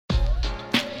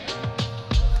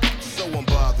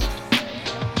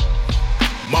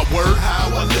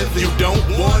live it. You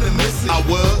don't wanna miss it. I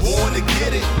was born to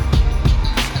get it.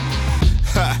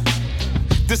 Ha.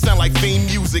 This sound like theme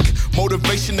music.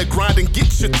 Motivation to grind and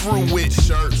get you through it.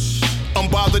 Church.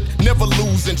 Unbothered, never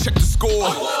losing. Check the score.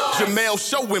 Jamel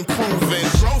show improving.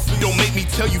 Don't make me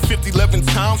tell you 11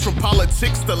 times from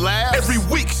politics to laughs. Every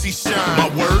week she shine. My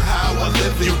word, how I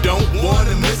live it. You don't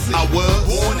wanna miss it. I was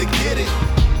born to get it.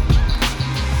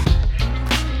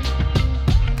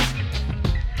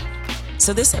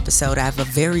 So this episode, I have a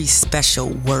very special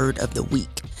word of the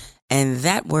week. And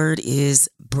that word is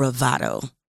bravado.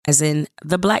 As in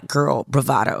the black girl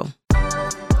bravado.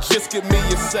 Just give me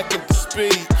a second to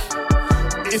speak.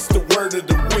 It's the word of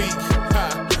the week.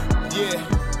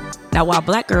 Yeah. Now, while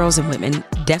black girls and women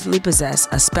definitely possess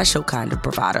a special kind of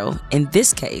bravado, in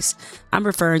this case, I'm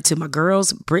referring to my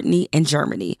girls, Brittany and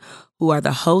Germany, who are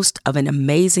the host of an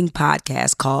amazing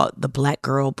podcast called The Black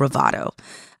Girl Bravado.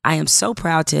 I am so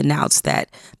proud to announce that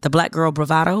The Black Girl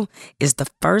Bravado is the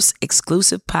first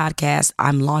exclusive podcast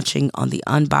I'm launching on the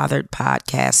Unbothered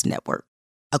Podcast Network.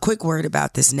 A quick word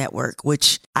about this network,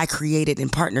 which I created in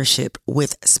partnership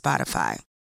with Spotify.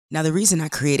 Now, the reason I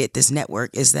created this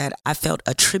network is that I felt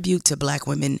a tribute to Black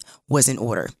women was in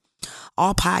order.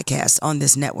 All podcasts on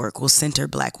this network will center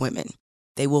Black women.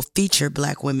 They will feature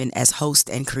Black women as hosts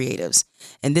and creatives.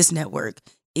 And this network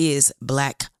is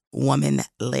Black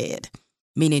woman-led.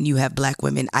 Meaning you have Black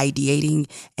women ideating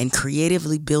and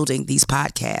creatively building these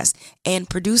podcasts and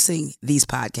producing these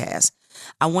podcasts.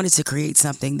 I wanted to create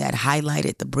something that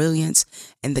highlighted the brilliance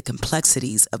and the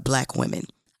complexities of Black women.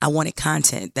 I wanted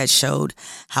content that showed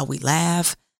how we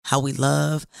laugh, how we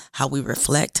love, how we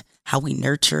reflect, how we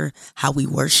nurture, how we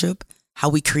worship, how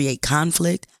we create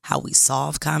conflict, how we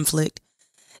solve conflict.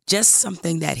 Just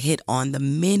something that hit on the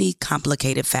many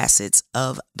complicated facets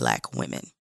of Black women.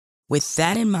 With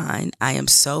that in mind, I am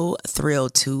so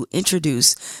thrilled to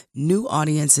introduce new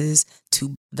audiences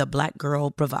to The Black Girl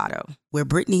Bravado, where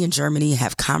Brittany and Germany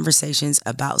have conversations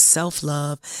about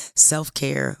self-love,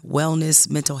 self-care, wellness,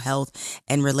 mental health,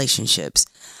 and relationships.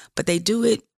 But they do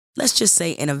it, let's just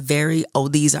say, in a very, oh,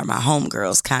 these are my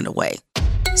homegirls kind of way.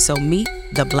 So meet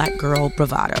The Black Girl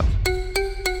Bravado.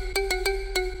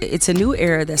 It's a new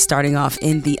era that's starting off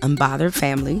in the Unbothered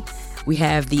family. We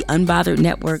have the Unbothered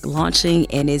Network launching,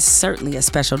 and it's certainly a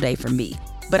special day for me.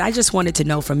 But I just wanted to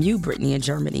know from you, Brittany and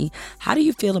Germany, how do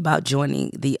you feel about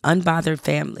joining the Unbothered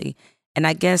family? And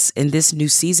I guess in this new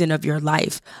season of your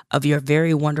life, of your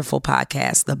very wonderful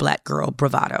podcast, The Black Girl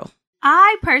Bravado.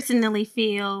 I personally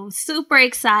feel super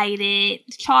excited,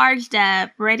 charged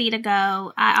up, ready to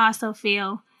go. I also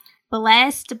feel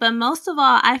blessed, but most of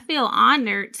all, I feel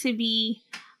honored to be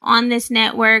on this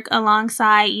network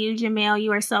alongside you, Jamel.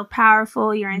 You are so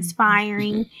powerful. You're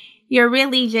inspiring. You're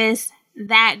really just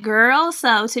that girl.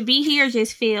 So to be here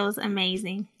just feels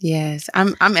amazing. Yes,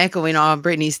 I'm echoing all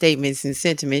Brittany's statements and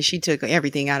sentiments. She took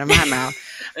everything out of my mouth.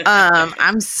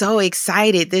 I'm so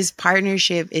excited. This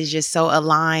partnership is just so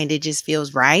aligned. It just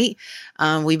feels right.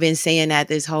 We've been saying that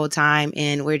this whole time,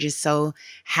 and we're just so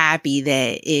happy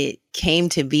that it came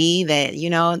to be that,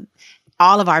 you know,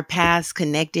 all of our paths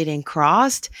connected and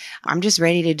crossed. I'm just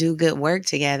ready to do good work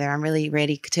together. I'm really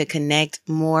ready to connect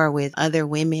more with other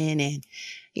women and,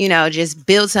 you know, just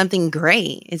build something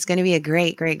great. It's going to be a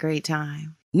great, great, great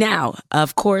time. Now,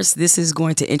 of course, this is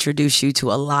going to introduce you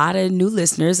to a lot of new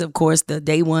listeners. Of course, the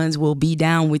day ones will be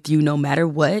down with you no matter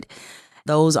what.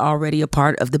 Those already a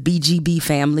part of the BGB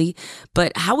family.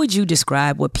 But how would you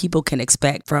describe what people can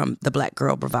expect from the Black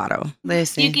Girl Bravado?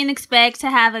 Listen. You can expect to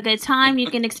have a good time.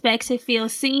 You can expect to feel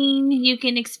seen. You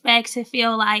can expect to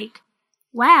feel like,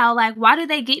 wow, like, why do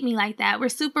they get me like that? We're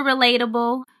super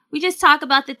relatable. We just talk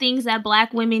about the things that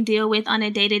Black women deal with on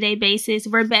a day-to-day basis.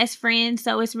 We're best friends,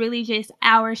 so it's really just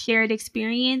our shared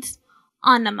experience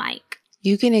on the mic.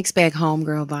 You can expect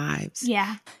homegirl vibes.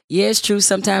 Yeah. Yeah, it's true.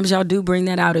 Sometimes y'all do bring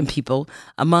that out in people.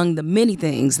 Among the many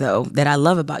things, though, that I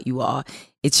love about you all,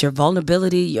 it's your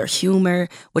vulnerability, your humor,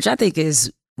 which I think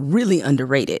is really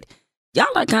underrated.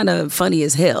 Y'all are kind of funny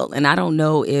as hell, and I don't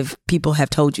know if people have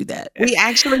told you that. We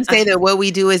actually say that what we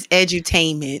do is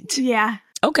edutainment. Yeah.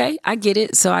 Okay, I get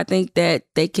it. So I think that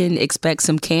they can expect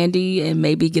some candy and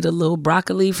maybe get a little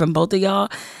broccoli from both of y'all.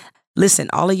 Listen,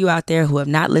 all of you out there who have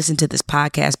not listened to this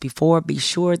podcast before, be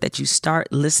sure that you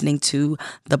start listening to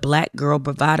The Black Girl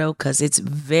Bravado because it's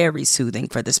very soothing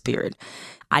for the spirit.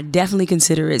 I definitely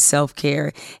consider it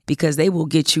self-care because they will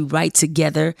get you right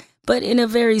together, but in a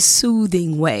very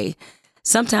soothing way.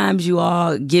 Sometimes you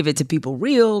all give it to people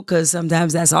real because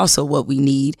sometimes that's also what we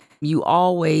need. You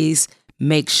always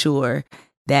make sure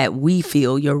that we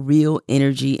feel your real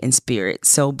energy and spirit.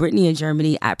 So Brittany and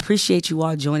Germany, I appreciate you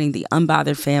all joining the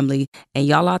Unbothered family. And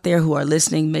y'all out there who are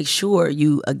listening, make sure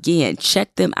you, again,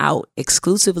 check them out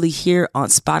exclusively here on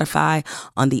Spotify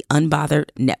on the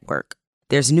Unbothered Network.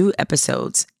 There's new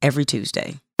episodes every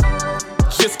Tuesday.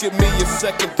 Just give me a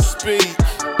second to speak.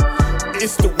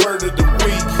 It's the word of the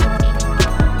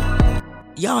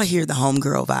week. Y'all hear the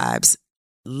homegirl vibes.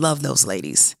 Love those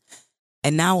ladies.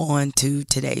 And now on to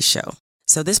today's show.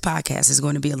 So this podcast is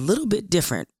going to be a little bit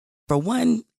different. For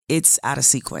one, it's out of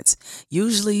sequence.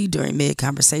 Usually during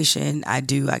mid-conversation, I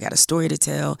got a story to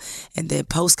tell. And then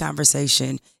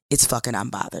post-conversation, it's fucking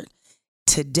Unbothered.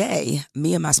 Today,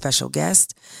 me and my special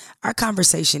guest, our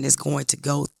conversation is going to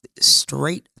go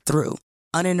straight through,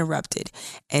 uninterrupted.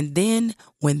 And then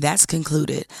when that's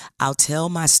concluded, I'll tell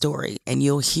my story and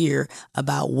you'll hear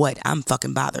about what I'm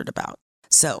fucking bothered about.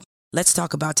 So let's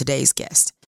talk about today's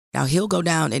guest. Now, he'll go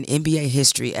down in NBA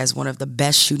history as one of the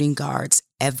best shooting guards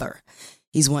ever.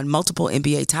 He's won multiple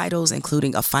NBA titles,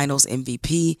 including a Finals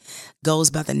MVP, goes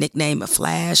by the nickname of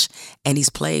Flash, and he's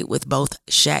played with both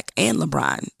Shaq and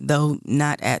LeBron, though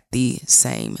not at the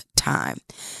same time.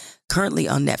 Currently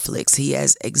on Netflix, he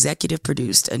has executive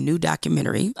produced a new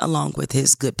documentary, along with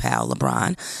his good pal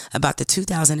LeBron, about the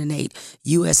 2008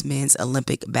 U.S. men's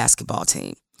Olympic basketball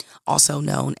team, also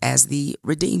known as the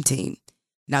Redeem Team.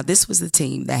 Now, this was the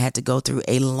team that had to go through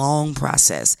a long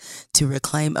process to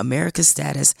reclaim America's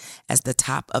status as the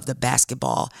top of the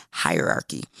basketball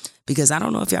hierarchy. Because I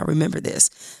don't know if y'all remember this,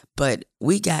 but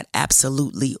we got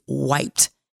absolutely wiped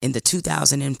in the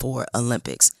 2004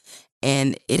 Olympics.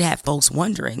 And it had folks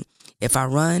wondering if our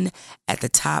run at the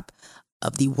top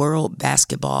of the world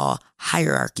basketball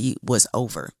hierarchy was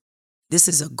over. This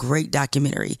is a great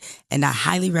documentary, and I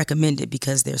highly recommend it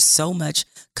because there's so much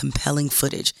compelling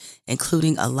footage,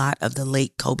 including a lot of the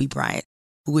late Kobe Bryant,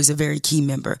 who is a very key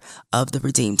member of the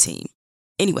Redeem Team.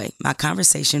 Anyway, my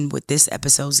conversation with this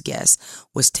episode's guest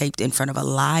was taped in front of a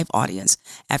live audience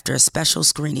after a special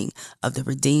screening of the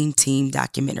Redeem Team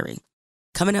documentary.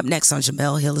 Coming up next on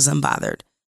Jamel Hill is Unbothered,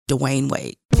 DWYANE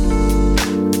Wade.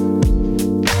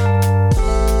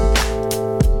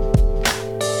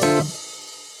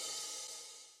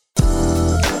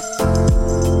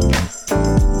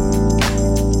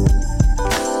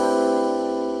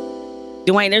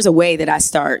 DWYANE, there's a way that I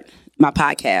start my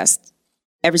podcast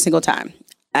every single time.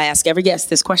 I ask every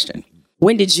guest this question.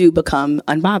 When did you become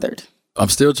unbothered? I'm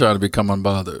still trying to become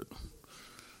unbothered.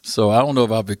 So I don't know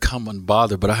if I've become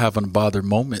unbothered, but I have unbothered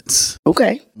moments.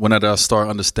 Okay. When did I start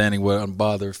understanding what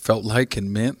unbothered felt like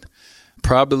and meant?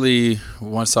 Probably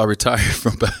once I retired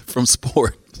from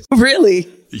sport. Really?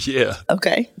 Yeah.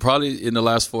 Okay. Probably in the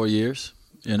last 4 years,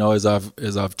 as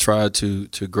I've tried to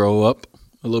grow up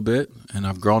a little bit, and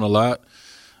I've grown a lot.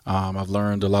 I've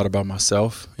learned a lot about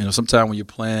myself. Sometimes when you're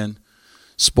playing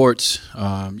sports,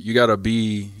 you got to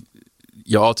be,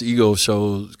 your alter ego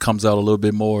comes out a little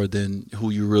bit more than who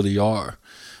you really are,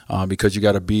 because you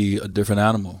got to be a different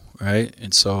animal, right?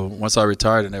 And so once I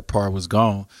retired and that part was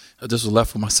gone, I just was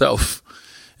left with myself.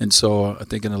 And so I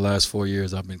think in the last 4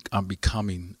 years, I'm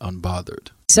becoming unbothered.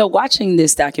 So watching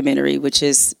this documentary, which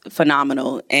is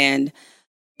phenomenal, and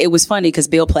it was funny because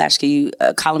Bill Plaschke,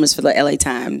 a columnist for the LA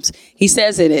Times, he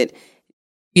says in it,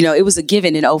 it was a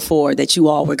given in 2004 that you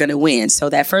all were going to win. So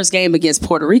that first game against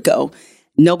Puerto Rico,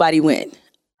 nobody win.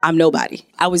 I'm nobody.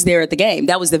 I was there at the game.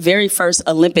 That was the very first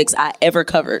Olympics I ever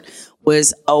covered,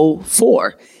 was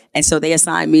 2004. And so they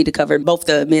assigned me to cover both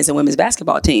the men's and women's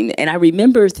basketball team. And I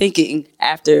remember thinking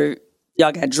after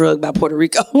y'all got drugged by Puerto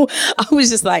Rico, I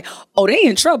was just like, oh, they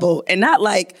in trouble. And not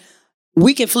like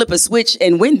we can flip a switch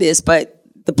and win this, but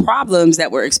the problems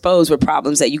that were exposed were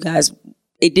problems that you guys,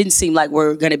 it didn't seem like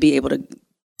we're going to be able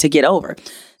to get over.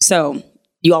 So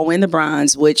you all win the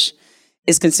bronze, which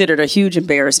is considered a huge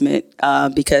embarrassment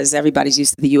because everybody's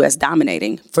used to the U.S.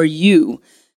 dominating. For you,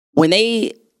 when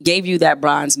they gave you that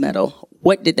bronze medal,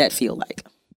 what did that feel like?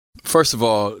 First of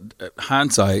all,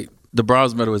 hindsight, the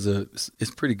bronze medal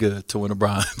it's pretty good to win a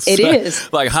bronze. It is.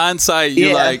 Like hindsight,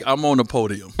 you're like, I'm on the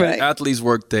podium. Right. Athletes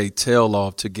work their tail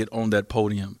off to get on that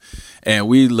podium. And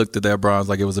we looked at that bronze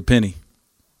like it was a penny.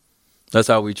 That's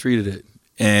how we treated it.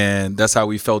 And that's how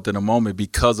we felt in a moment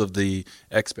because of the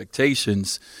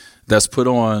expectations that's put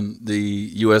on the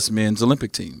U.S. men's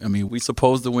Olympic team. I mean, we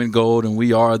supposed to win gold, and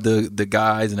we are the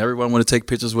guys, and everyone want to take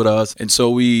pictures with us. And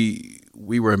so we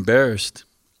were embarrassed.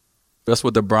 That's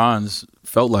what the bronze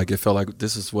felt like. It felt like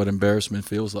this is what embarrassment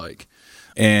feels like.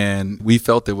 And we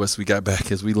felt it once we got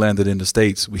back as we landed in the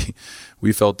States.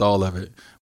 We felt all of it.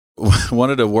 One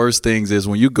of the worst things is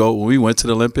when we went to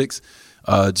the Olympics,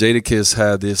 Jadakiss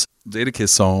had this Jadakiss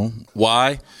song,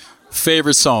 Why?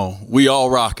 Favorite song. We all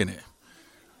rocking it.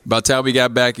 By the time we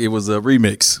got back, it was a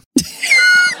remix.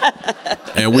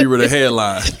 And we were the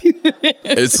headline.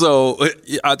 And so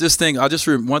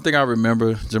one thing I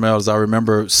remember, Jamel, is I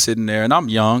remember sitting there, and I'm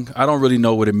young. I don't really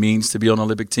know what it means to be on the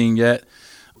Olympic team yet.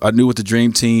 I knew what the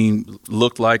dream team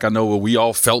looked like. I know what we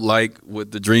all felt like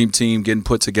with the dream team getting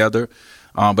put together.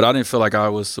 But I didn't feel like I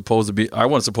wasn't supposed to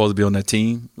be on that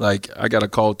team. Like, I got a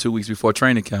call 2 weeks before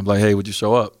training camp, like, hey, would you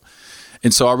show up?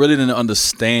 And so I really didn't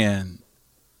understand,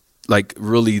 like,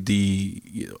 really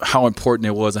how important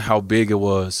it was and how big it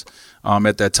was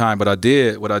at that time. But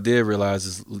what I did realize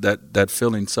is that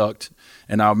feeling sucked.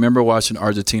 And I remember watching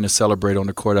Argentina celebrate on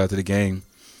the court after the game.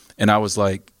 And I was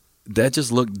like,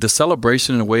 the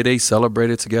celebration and the way they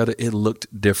celebrated together, it looked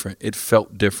different. It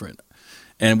felt different.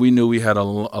 And we knew we had a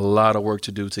lot of work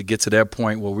to do to get to that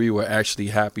point where we were actually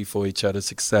happy for each other's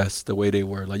success the way they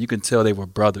were. Like, you can tell they were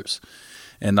brothers.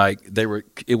 And like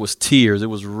it was tears. It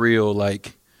was real,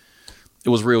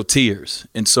 tears.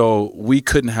 And so we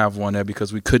couldn't have won that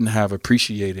because we couldn't have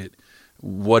appreciated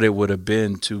what it would have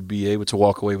been to be able to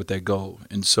walk away with that goal.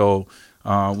 And so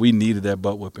we needed that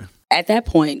butt whipping. At that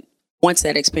point, once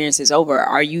that experience is over,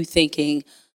 are you thinking,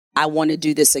 I want to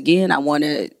do this again? I want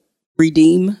to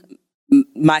redeem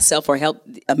myself or help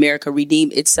America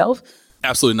redeem itself?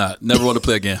 Absolutely not. Never want to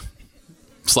play again.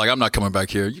 It's like, I'm not coming back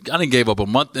here. I done gave up a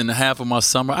month and a half of my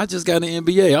summer. I just got an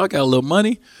NBA. I got a little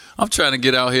money. I'm trying to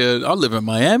get out here. I live in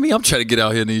Miami. I'm trying to get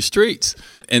out here in these streets.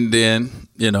 And then,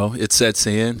 it sets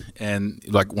in. And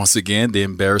like, once again, the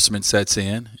embarrassment sets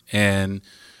in. And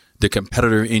the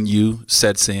competitor in you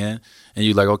sets in. And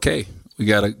you're like, okay, we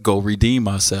got to go redeem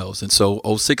ourselves. And so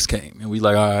 06 came. And we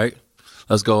like, all right,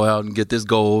 let's go out and get this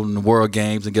gold in the World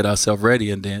Games and get ourselves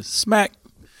ready. And then smack.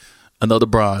 Another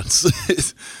bronze.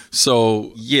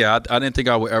 So, yeah, I didn't think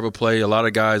I would ever play. A lot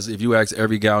of guys, if you ask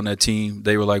every guy on that team,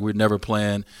 they were like, we're never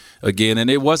playing again. And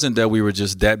it wasn't that we were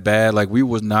just that bad. Like, we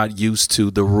were not used to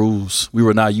the rules. We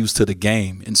were not used to the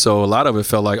game. And so a lot of it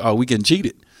felt like, oh, we getting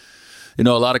cheated. A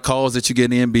lot of calls that you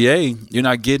get in the NBA, you're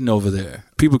not getting over there.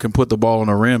 People can put the ball on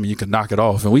the rim and you can knock it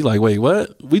off. And we like, wait,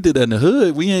 what? We did that in the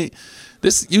hood. We ain't.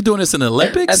 You doing this in the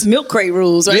Olympics? That's milk crate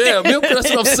rules, right? Yeah, milk crate,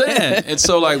 that's what I'm saying. And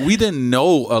so, like, we didn't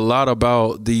know a lot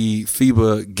about the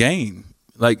FIBA game.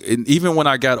 Like, and even when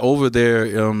I got over there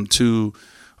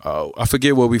I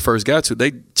forget where we first got to,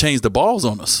 they changed the balls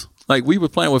on us. Like, we were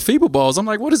playing with FIBA balls. I'm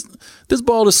like, what is this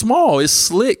ball is small. It's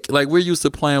slick. Like, we're used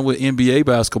to playing with NBA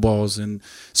basketballs. And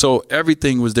so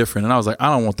everything was different. And I was like,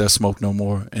 I don't want that smoke no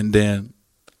more. And then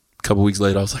a couple weeks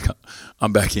later, I was like,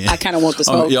 I'm back in. I kind of want the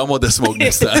smoke. I want that smoke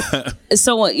next time.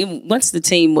 So once the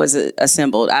team was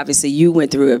assembled, obviously you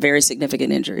went through a very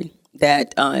significant injury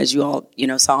that, as you all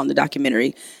saw in the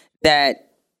documentary, that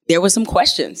there was some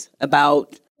questions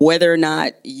about whether or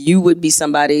not you would be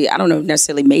somebody, I don't know if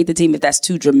necessarily made the team if that's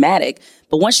too dramatic,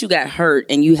 but once you got hurt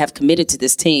and you have committed to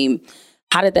this team,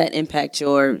 how did that impact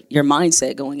your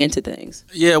mindset going into things?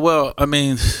 Yeah, well, I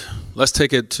mean, let's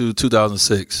take it to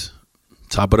 2006.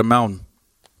 Top of the mountain,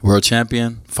 world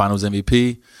champion, finals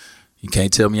MVP. You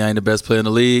can't tell me I ain't the best player in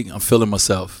the league. I'm feeling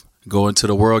myself. Going to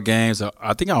the World Games,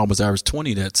 I think I almost averaged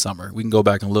 20 that summer. We can go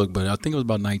back and look, but I think it was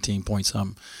about 19 point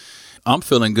something. I'm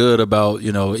feeling good about,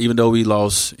 even though we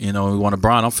lost, we won a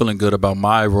bronze, I'm feeling good about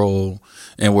my role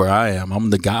and where I am. I'm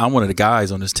one of the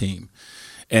guys on this team.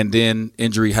 And then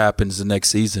injury happens the next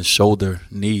season, shoulder,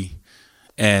 knee.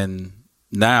 And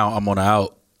now I'm on the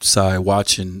outside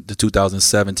watching the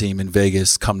 2007 team in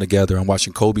Vegas come together. I'm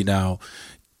watching Kobe now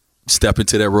step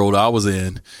into that role I was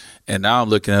in. And now I'm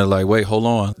looking at it like, wait, hold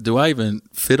on. Do I even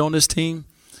fit on this team?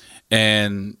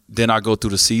 And then I go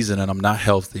through the season and I'm not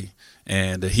healthy.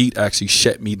 And the Heat actually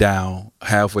shut me down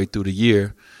halfway through the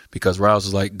year because Rouse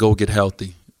was like, go get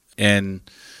healthy. And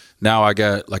now I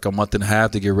got like a month and a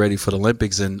half to get ready for the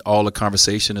Olympics, and all the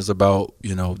conversation is about,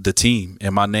 the team.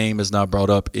 And my name is not brought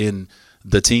up in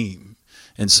the team.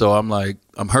 And so I'm like,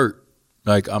 I'm hurt.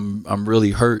 Like, I'm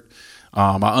really hurt.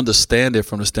 I understand it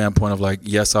from the standpoint of like,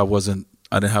 yes, I didn't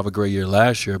have a great year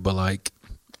last year, but like,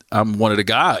 I'm one of the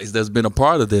guys that's been a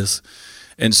part of this.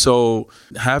 And so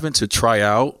having to try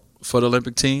out for the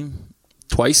Olympic team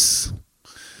twice,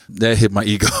 that hit my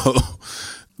ego.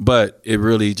 But it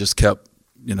really just kept,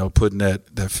 putting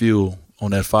that fuel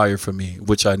on that fire for me,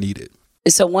 which I needed.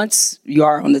 So once you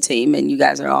are on the team and you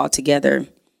guys are all together,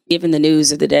 given the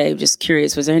news of the day, I'm just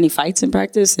curious, was there any fights in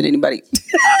practice? Did anybody?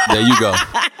 There you go.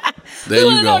 There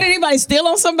you go. Know, did anybody steal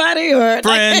on somebody or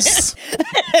friends?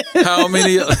 How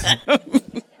many?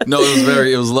 No,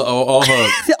 it was all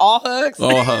hugs. All hugs?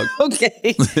 All hugs.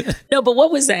 Okay. No, but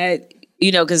what was that?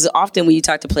 Because often when you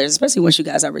talk to players, especially once you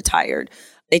guys are retired,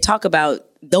 they talk about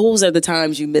those are the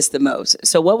times you miss the most.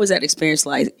 So what was that experience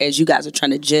like as you guys are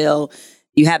trying to gel?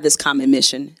 You have this common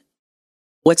mission.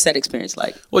 What's that experience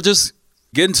like? Well, just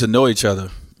getting to know each other.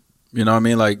 You know what I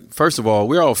mean? Like, first of all,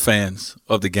 we're all fans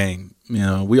of the game. You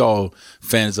know, we all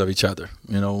fans of each other.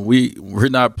 You know, we're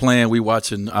not playing, we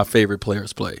watching our favorite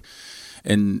players play.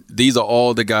 And these are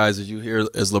all the guys that you hear,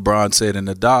 as LeBron said in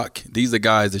the doc, these are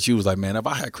guys that you was like, man, if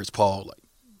I had Chris Paul, like,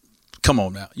 come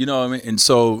on now. You know what I mean? And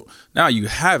so now you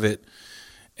have it,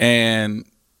 and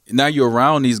now you're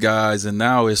around these guys, and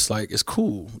now it's like, it's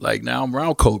cool. Like, now I'm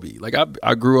around Kobe. Like,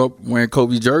 I grew up wearing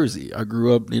Kobe's jersey. I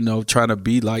grew up, you know, trying to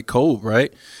be like Kobe,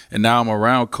 right? And now I'm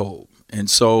around Kobe. And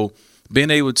so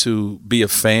being able to be a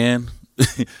fan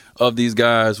of these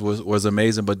guys was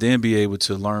amazing, but then be able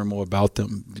to learn more about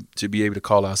them, to be able to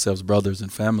call ourselves brothers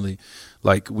and family.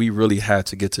 Like, we really had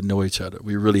to get to know each other.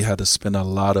 We really had to spend a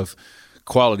lot of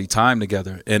quality time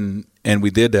together, and we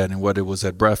did that. And whether it was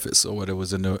at breakfast, or whether it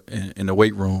was in the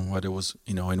weight room, whether it was,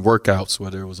 you know, in workouts,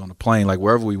 whether it was on the plane, like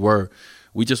wherever we were,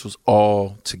 we just was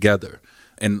all together.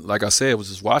 And like I said, it was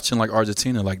just watching like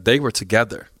Argentina, like they were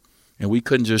together, and we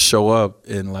couldn't just show up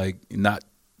and like not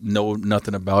know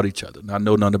nothing about each other, not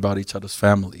know nothing about each other's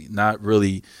family, not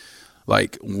really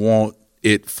like want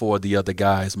it for the other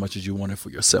guy as much as you want it for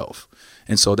yourself.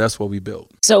 And so that's what we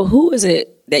built. So who is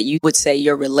it that you would say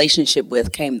your relationship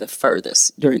with came the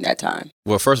furthest during that time?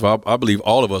 Well, first of all, I believe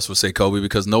all of us would say Kobe,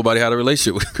 because nobody had a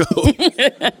relationship with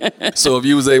Kobe. So if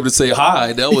you was able to say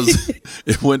hi, that was,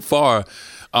 it went far.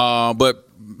 But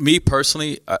me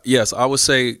personally, yes, I would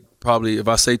say probably, if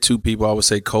I say two people, I would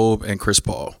say Kobe and Chris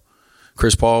Paul.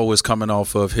 Chris Paul was coming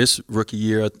off of his rookie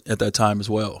year at that time as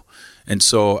well. And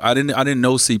so I didn't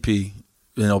know CP.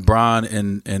 You know, Bron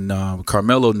and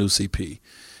Carmelo knew CP.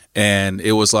 And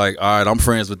it was like, all right, I'm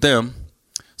friends with them,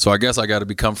 so I guess I got to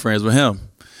become friends with him.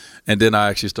 And then I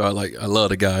actually started, like, I love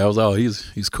the guy. I was, oh,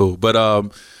 he's cool.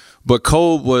 But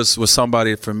Cole was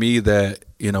somebody for me that,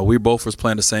 you know, we both was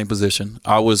playing the same position.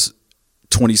 I was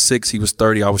 26, he was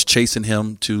 30. I was chasing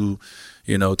him to,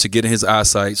 you know, to get in his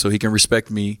eyesight so he can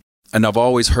respect me. And I've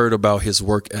always heard about his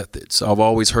work ethics. I've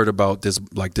always heard about this,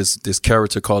 like this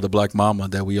character called the Black Mama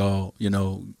that we all, you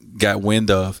know, got wind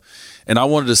of. And I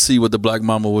wanted to see what the Black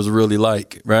Mama was really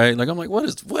like, right? Like, I'm like,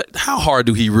 how hard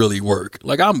do he really work?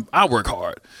 Like, I work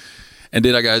hard. And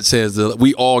then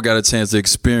we all got a chance to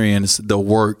experience the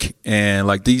work. And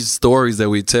like these stories that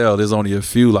we tell, there's only a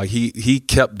few. Like he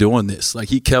kept doing this. Like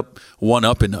he kept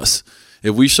one-upping us.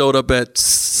 If we showed up at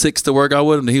 6 to work out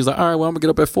with him, then he was like, all right, well, I'm gonna get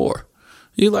up at 4.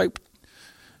 You like,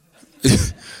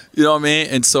 you know what I mean?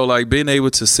 And so like being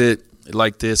able to sit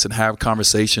like this and have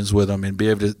conversations with him and be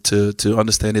able to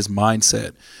understand his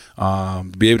mindset,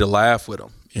 be able to laugh with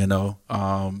him, you know,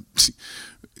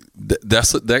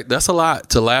 that's a lot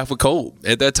to laugh with Cole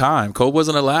at that time. Cole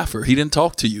wasn't a laugher. He didn't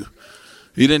talk to you.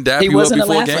 He didn't dap you up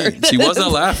before games. He wasn't a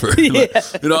laugher. Yeah.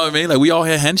 You know what I mean? Like we all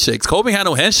had handshakes. Kobe had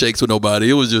no handshakes with nobody.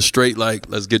 It was just straight like,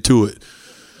 let's get to it.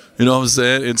 You know what I'm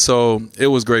saying? And so it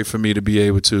was great for me to be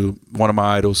able to, one of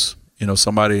my idols, you know,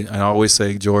 somebody, and I always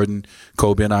say Jordan,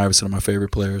 Kobe, and Iverson are my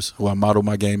favorite players who I model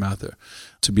my game after,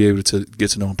 to be able to get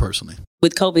to know him personally.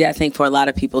 With Kobe, I think for a lot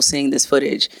of people seeing this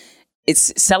footage,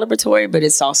 it's celebratory, but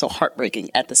it's also heartbreaking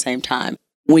at the same time.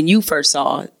 When you first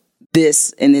saw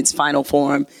this in its final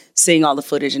form, seeing all the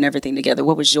footage and everything together,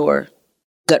 what was your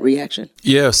gut reaction?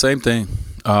 Yeah, same thing.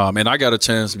 And I got a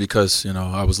chance because, you know,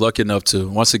 I was lucky enough to,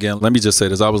 once again, let me just say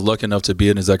this, I was lucky enough to be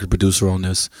an executive producer on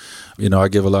this. You know, I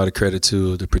give a lot of credit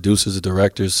to the producers, the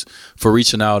directors for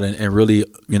reaching out and really,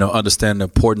 you know, understand the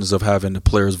importance of having the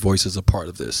players' voices a part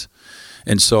of this.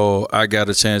 And so I got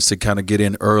a chance to kind of get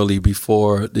in early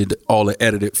before all the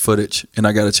edited footage, and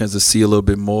I got a chance to see a little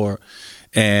bit more.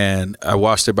 And I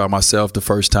watched it by myself the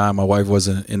first time. My wife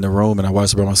wasn't in the room, and I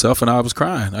watched it by myself, and I was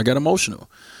crying. I got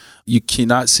emotional. You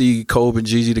cannot see Kobe and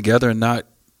Gigi together and not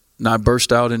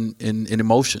burst out in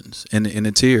emotions and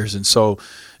in tears. And so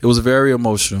it was very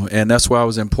emotional. And that's why it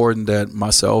was important that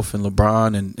myself and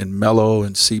LeBron and Melo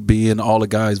and CB and all the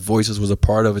guys' voices was a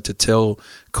part of it to tell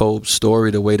Kobe's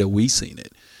story the way that we seen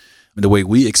it, the way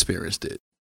we experienced it.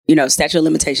 You know, statute of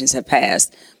limitations have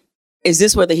passed. Is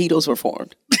this where the Heatles were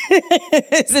formed?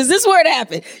 Is this where it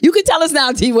happened? You can tell us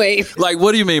now, T-Wade. Like,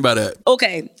 what do you mean by that?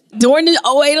 Okay. During the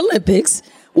 2008 Olympics,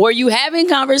 were you having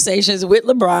conversations with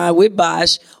LeBron, with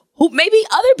Bosh, who maybe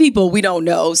other people we don't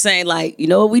know, saying like, you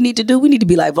know what we need to do? We need to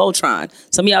be like Voltron.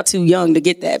 Some of y'all too young to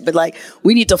get that, but like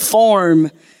we need to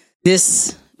form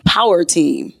this power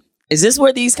team. Is this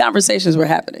where these conversations were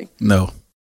happening? No.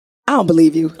 I don't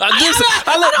believe you. I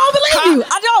don't believe you.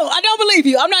 I don't believe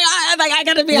you. I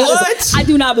gotta be honest. I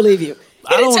do not believe you.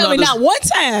 You didn't tell me not one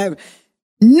time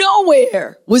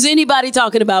Nowhere was anybody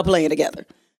talking about playing together.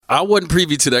 I wasn't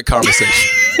privy to that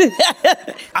conversation.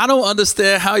 I don't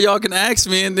understand how y'all can ask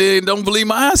me and then don't believe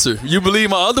my answer. You believe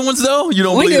my other ones though? You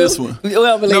don't believe this one? We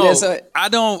don't believe this one. I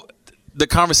don't. The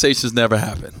conversations never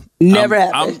happened. Never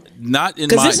happened. I'm not in my.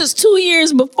 Because this is 2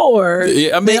 years before.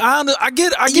 Yeah, I mean, I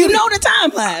get You it. know the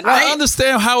timeline, right? I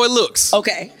understand how it looks.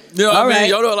 Okay. You know what All I mean? right.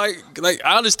 Y'all know, like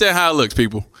I understand how it looks,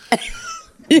 people.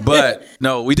 But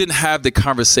no, we didn't have the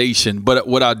conversation. But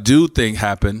what I do think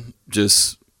happened,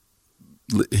 just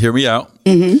hear me out,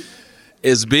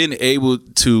 is being able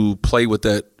to play with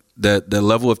that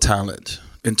level of talent.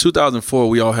 In 2004,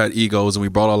 we all had egos, and we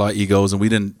brought all our egos, and we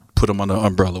didn't put them under an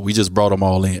umbrella. We just brought them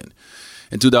all in.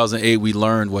 In 2008, we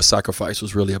learned what sacrifice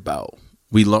was really about.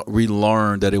 We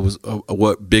learned that it was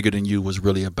what bigger than you was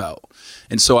really about.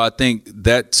 And so I think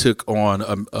that took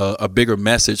on a bigger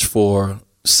message for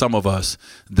some of us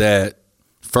that,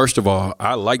 first of all,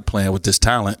 I like playing with this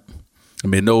talent. I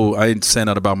mean, no, I ain't saying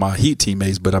that about my Heat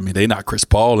teammates, but I mean, they not Chris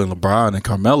Paul and LeBron and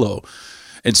Carmelo.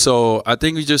 And so I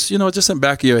think we just in the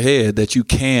back of your head that you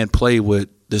can play with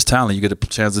this talent. You get a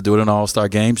chance to do it in All-Star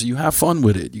games. You have fun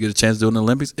with it. You get a chance to do it in the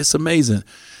Olympics. It's amazing.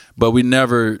 But we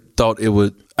never thought it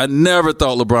would. I never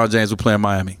thought LeBron James would play in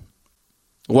Miami.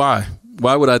 Why?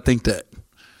 Why would I think that?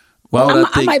 Why would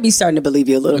I might be starting to believe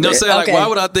you a little bit. You know what I'm saying? Okay. Like, why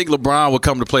would I think LeBron would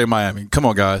come to play in Miami? Come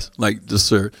on, guys. Like, just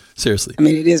seriously. I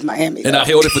mean, it is Miami. And I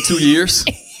held it for 2 years.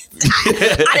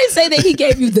 I didn't say that he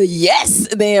gave you the yes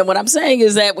then. What I'm saying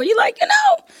is that, you're like,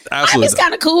 Miami's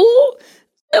kind of cool.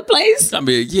 A place. I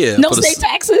mean, yeah. No state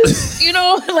taxes.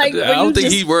 Like I don't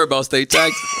think he worried about state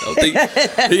taxes. I don't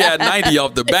think he had 90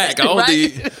 off the back. I don't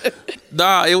think.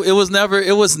 Nah, it was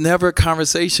never a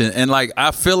conversation. And like,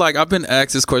 I feel like I've been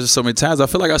asked this question so many times. I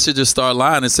feel like I should just start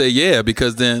lying and say yeah,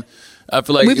 because then I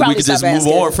feel like we could just move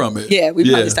on from it. Yeah, we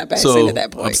probably stop asking at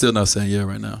that point. I'm still not saying yeah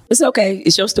right now. It's okay.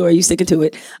 It's your story. You sticking to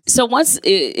it. So once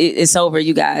it's over,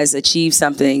 you guys achieve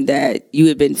something that you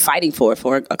had been fighting for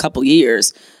a couple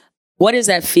years. What is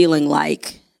that feeling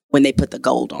like when they put the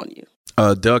gold on you?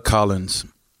 Doug Collins,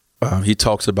 he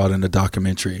talks about in the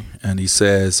documentary, and he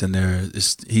says in there,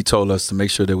 he told us to make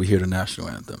sure that we hear the national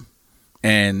anthem.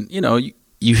 And,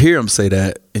 you hear him say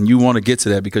that, and you want to get to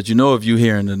that because if you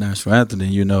hear in the national anthem,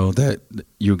 then you know that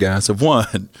you guys have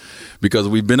won because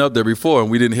we've been up there before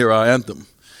and we didn't hear our anthem.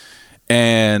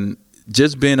 And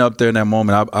just being up there in that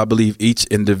moment, I believe each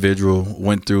individual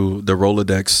went through the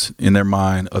Rolodex in their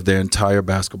mind of their entire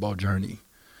basketball journey.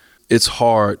 It's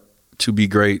hard to be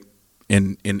great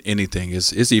in anything.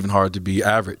 It's even hard to be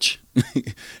average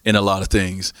in a lot of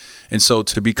things. And so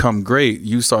to become great,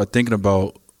 you start thinking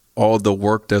about all the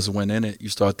work that's went in it. You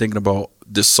start thinking about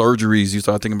the surgeries. You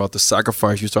start thinking about the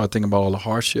sacrifice. You start thinking about all the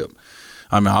hardship.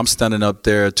 I mean, I'm standing up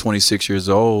there at 26 years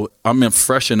old. I'm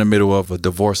fresh in the middle of a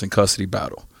divorce and custody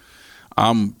battle.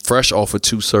 I'm fresh off of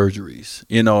 2 surgeries.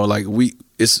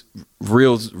 It's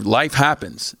real. Life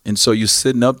happens. And so you're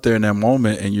sitting up there in that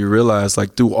moment and you realize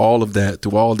like through all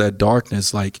that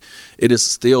darkness, like it is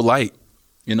still light.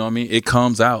 You know what I mean? It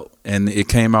comes out, and it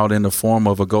came out in the form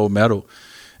of a gold medal.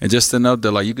 And just sitting up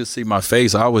there, like you could see my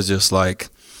face. I was just like,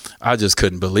 I just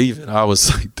couldn't believe it. I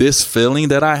was like, this feeling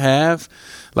that I have,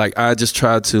 like I just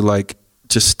tried to like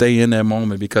just stay in that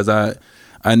moment because I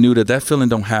knew that feeling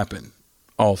don't happen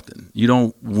often. You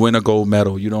don't win a gold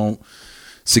medal. You don't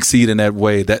succeed in that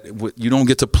way. That you don't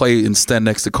get to play and stand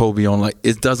next to Kobe on, like,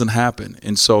 it doesn't happen.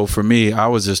 And so for me, I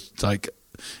was just like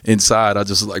inside. I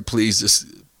just was like, please just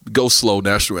go slow,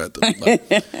 national anthem.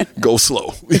 Like, go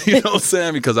slow. You know what I'm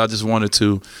saying? Because I just wanted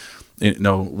to,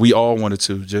 we all wanted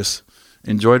to just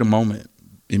enjoy the moment.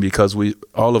 And because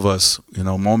all of us,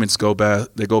 moments go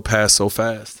past so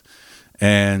fast,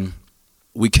 and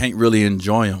we can't really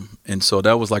enjoy them. And so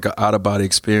that was like an out-of-body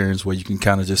experience where you can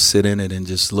kind of just sit in it and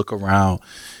just look around,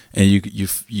 and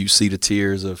you see the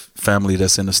tears of family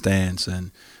that's in the stands,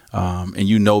 and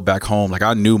back home, like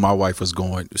I knew my wife was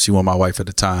going. She wasn't my wife at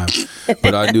the time,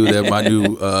 but I knew that my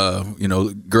new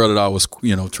girl that I was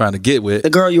trying to get with, the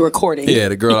girl you were courting. Yeah,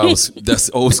 the girl that's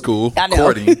old school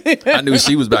courting. I knew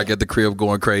she was back at the crib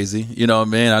going crazy. You know what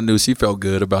I mean? I knew she felt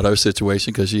good about her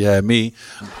situation because she had me.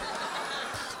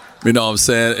 You know what I'm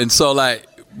saying? And so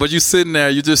but you're sitting there,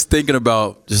 you're just thinking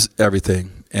about just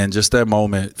everything. And just that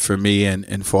moment for me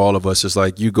and for all of us, just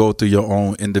like you go through your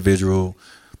own individual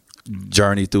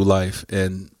journey through life.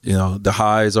 And, the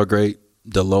highs are great,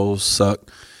 the lows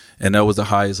suck. And that was the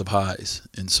highest of highs.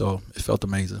 And so it felt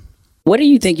amazing. What do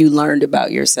you think you learned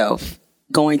about yourself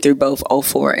going through both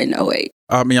 04 and 08?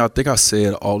 I mean, I think I say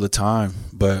it all the time,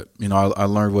 but, I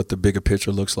learned what the bigger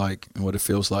picture looks like and what it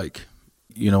feels like.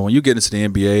 When you get into the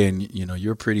NBA and,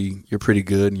 you're pretty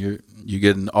good and you're you're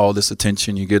getting all this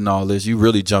attention, you're getting all this, you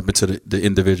really jump into the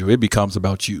individual. It becomes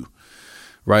about you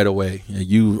right away.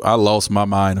 I lost my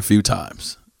mind a few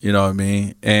times, you know what I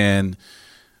mean? And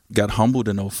got humbled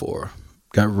in 04.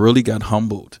 Got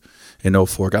humbled in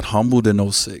 04. Got humbled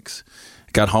in 06.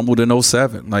 Got humbled in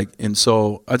 07. And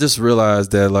so I just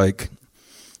realized that,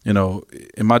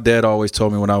 and my dad always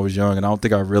told me when I was young, and I don't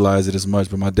think I realized it as much,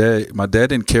 but my dad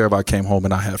didn't care if I came home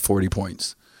and I had 40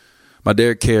 points. My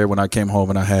dad cared when I came home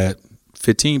and I had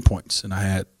 15 points and I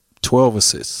had 12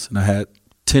 assists and I had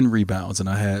 10 rebounds and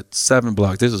I had 7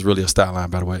 blocks. This is really a stat line,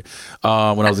 by the way,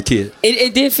 when I was a kid.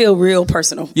 It did feel real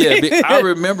personal. Yeah, I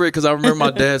remember it because I remember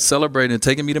my dad celebrating and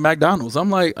taking me to McDonald's. I'm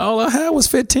like, all I had was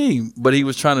 15. But he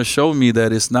was trying to show me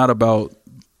that it's not about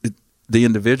the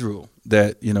individual,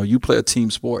 that, you play a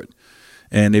team sport.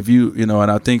 And if and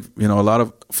I think,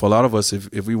 for a lot of us,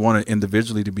 if we wanted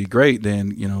individually to be great,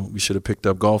 then, we should have picked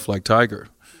up golf like Tiger,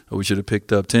 or we should have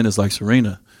picked up tennis like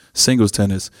Serena, singles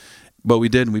tennis. But we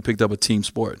didn't. We picked up a team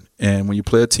sport. And when you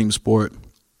play a team sport,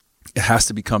 it has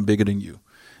to become bigger than you.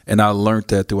 And I learned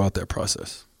that throughout that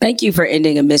process. Thank you for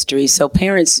ending a mystery. So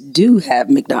parents do have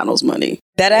McDonald's money.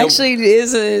 That actually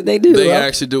they do. They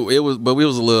actually do. It was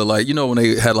a little when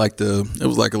they had it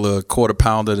was like a little quarter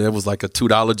pounder. It was like a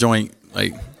 $2 joint.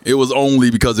 It was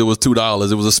only because it was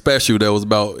 $2. It was a special that was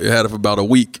it had it for about a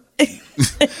week.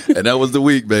 And that was the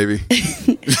week, baby.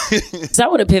 So I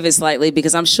want to pivot slightly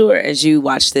because I'm sure as you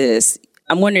watch this,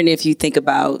 I'm wondering if you think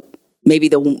about maybe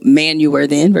the man you were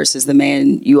then versus the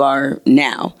man you are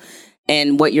now,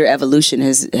 and what your evolution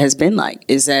has been like.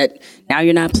 Is that now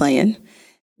you're not playing.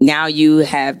 Now you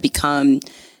have become,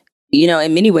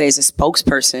 in many ways, a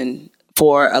spokesperson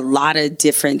for a lot of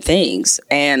different things.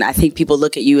 And I think people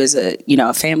look at you as a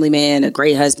family man, a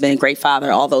great husband, great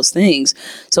father, all those things.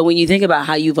 So when you think about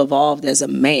how you've evolved as a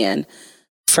man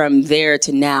from there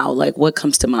to now, what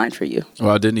comes to mind for you?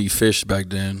 Well, I didn't eat fish back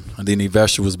then. I didn't eat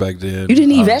vegetables back then. You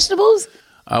didn't eat vegetables?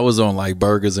 I was on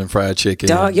burgers and fried chicken.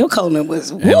 Dog, your colon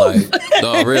was woo.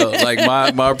 No, real.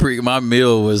 My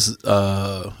meal was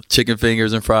chicken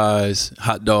fingers and fries,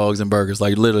 hot dogs and burgers.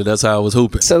 Literally, that's how I was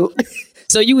hooping.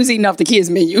 So you was eating off the kids'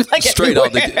 menu, straight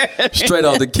off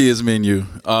the kids' menu.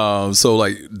 So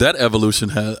that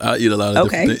evolution I eat a lot of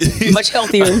different things. Much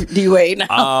healthier do you eat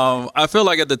now? I feel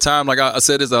like at the time, I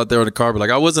said this out there on the carpet,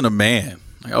 I wasn't a man.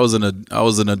 I was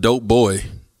an adult boy.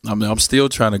 I mean, I'm still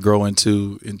trying to grow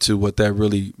into what that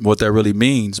really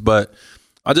means. But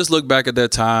I just look back at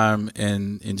that time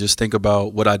and just think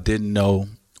about what I didn't know,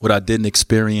 what I didn't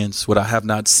experience, what I have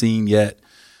not seen yet.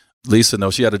 Lisa, no,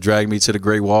 she had to drag me to the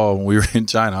Great Wall when we were in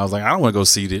China. I was like, I don't want to go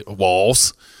see the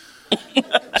walls.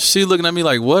 She looking at me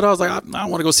like, what? I was like, I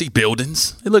don't want to go see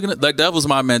buildings. They looking at that was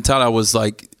my mentality.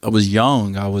 I was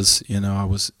young. I was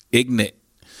ignorant.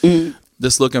 Mm-hmm.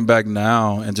 Just looking back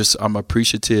now, and I'm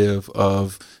appreciative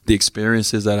of the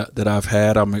experiences that I've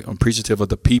had. I'm appreciative of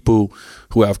the people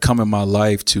who have come in my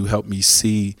life to help me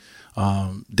see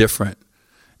different,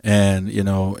 and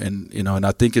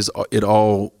I think it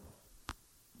all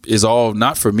is all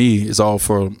not for me. It's all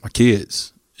for my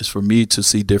kids. It's for me to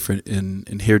see different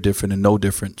and hear different and know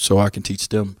different, so I can teach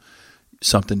them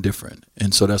something different.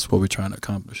 And so that's what we're trying to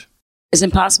accomplish. It's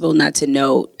impossible not to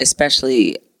know,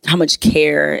 especially how much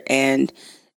care and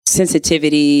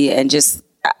sensitivity, and just,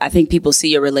 I think people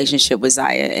see your relationship with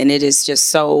Zaya, and it is just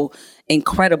so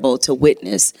incredible to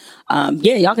witness.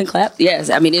 Yeah, y'all can clap.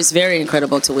 Yes, I mean, it's very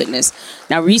incredible to witness.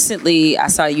 Now, recently, I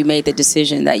saw you made the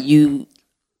decision that you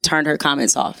turned her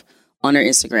comments off on her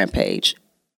Instagram page.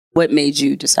 What made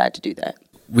you decide to do that?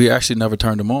 We actually never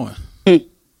turned them on.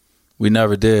 We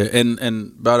never did.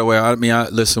 And by the way,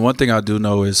 listen, one thing I do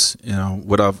know is,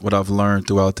 what I've learned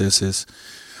throughout this is,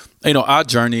 our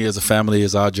journey as a family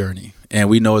is our journey, and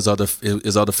we know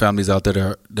there's other families out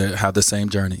there that have the same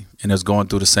journey and is going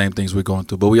through the same things we're going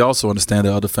through. But we also understand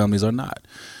that other families are not.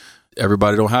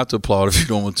 Everybody don't have to applaud if you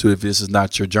don't want to, if this is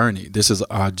not your journey. This is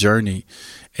our journey,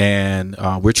 and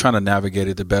we're trying to navigate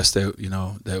it the best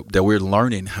that we're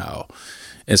learning how.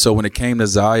 And so when it came to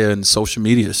Zaya and social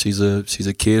media, she's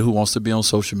a kid who wants to be on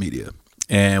social media,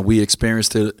 and we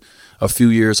experienced it a few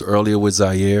years earlier with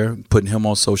Zaire, putting him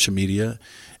on social media.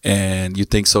 And you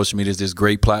think social media is this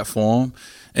great platform,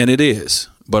 and it is.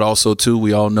 But also, too,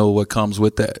 we all know what comes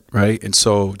with that, right? And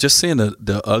so just seeing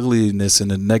the ugliness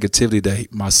and the negativity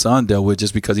that my son dealt with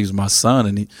just because he was my son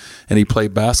and he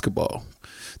played basketball,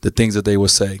 the things that they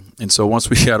would say. And so once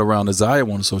we got around Isaiah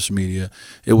on social media,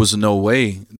 it was no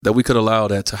way that we could allow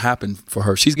that to happen for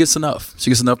her. She gets enough. She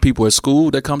gets enough people at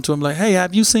school that come to him like, hey,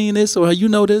 have you seen this or you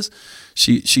know this?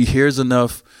 She hears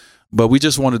enough But we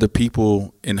just wanted the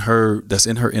people that's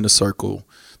in her inner circle,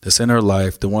 that's in her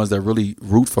life, the ones that really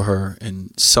root for her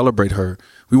and celebrate her.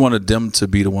 We wanted them to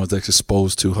be the ones that's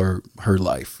exposed to her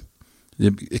life,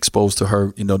 exposed to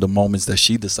her, the moments that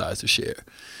she decides to share.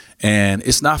 And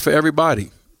it's not for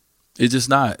everybody. It's just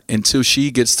not, until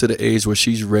she gets to the age where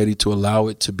she's ready to allow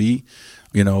it to be.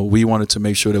 We wanted to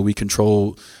make sure that we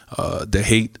control the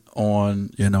hate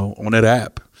on that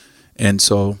app. And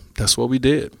so that's what we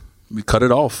did. We cut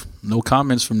it off. No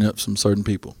comments from certain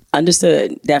people.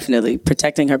 Understood. Definitely.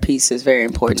 Protecting her peace is very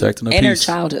important. Protecting her and peace.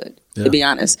 her childhood, to be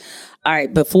honest. All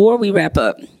right. Before we wrap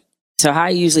up, so how I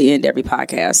usually end every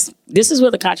podcast, this is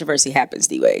where the controversy happens,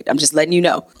 D-Wade. I'm just letting you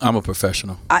know. I'm a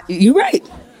professional. You're right.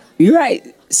 You're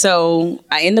right. So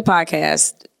I end the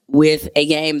podcast with a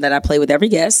game that I play with every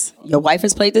guest. Your wife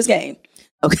has played this game.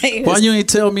 Okay. Why you ain't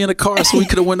tell me in the car so we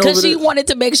could have went over Because she wanted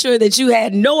to make sure that you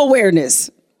had no awareness.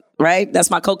 Right? That's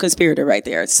my co-conspirator right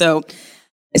there. So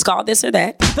it's called This or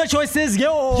That. The choice is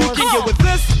yours. You can get with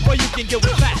this or you can get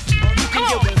with that. You can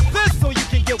get with this or you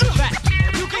can get with that.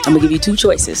 I'm going to give you two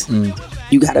choices.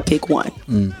 You got to pick one.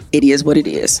 It is what it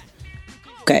is.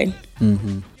 Okay?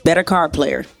 Better card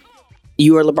player.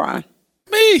 You or LeBron?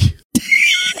 Me.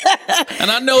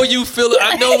 And I know you feel it.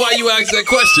 I know why you asked that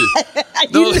question.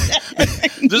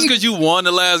 Just because you won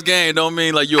the last game don't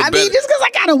mean like you're better. Just because I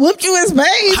kind of whooped you in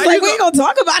space. How Like, we ain't going to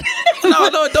talk about it.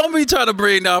 No, don't be trying to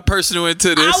bring our personal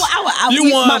into this.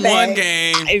 You won one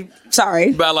game.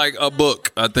 Sorry. By like a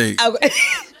book, I think. It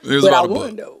was But about I a book.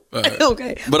 won, though. Right.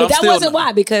 Okay. But But I'm that still wasn't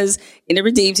why, because in the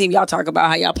Redeem Team, y'all talk about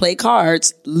how y'all play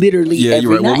cards literally every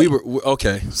you're right. night. Well,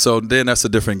 okay. So then that's a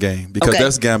different game because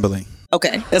that's gambling.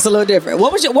 Okay, that's a little different.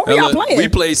 What were y'all playing? We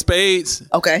played spades.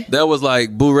 Okay. That was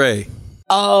like Boo-Ray.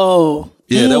 Oh.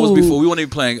 Yeah, that was before. We weren't even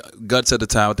playing Guts at the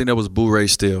time. I think that was Boo-Ray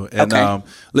still. And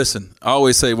listen, I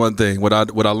always say one thing. What I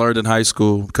learned in high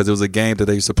school, because it was a game that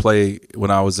they used to play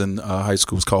when I was in high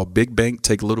school. It's called Big Bank,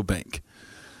 Take Little Bank.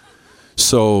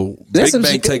 So Big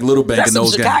Bank, Take Little Bank in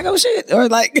those games. Chicago shit? Or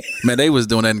like... Man, they was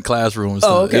doing that in classrooms.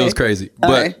 Oh, okay. It was crazy.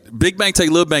 But Big Bank,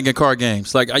 Take Little Bank in card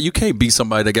games. Like, you can't beat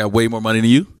somebody that got way more money than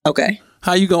you. Okay.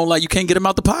 How you gonna you can't get them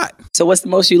out the pot? So what's the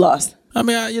most you lost? I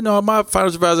mean, my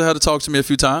financial advisor had to talk to me a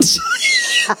few times.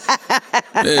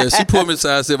 Yeah, she pulled me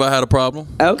aside, see if I had a problem.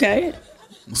 Okay.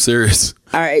 I'm serious.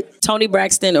 All right. Tony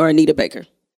Braxton or Anita Baker?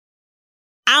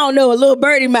 I don't know. A little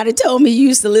birdie might have told me you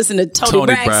used to listen to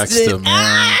Tony Braxton.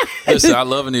 Man. Listen, I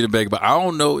love Anita Baker, but I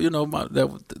don't know. That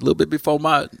was a little bit before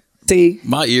my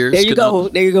ears. There you go.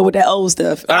 There you go with that old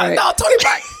stuff. All right. No, Tony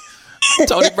Braxton.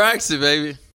 Tony Braxton,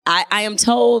 baby. I am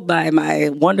told by my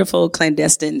wonderful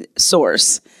clandestine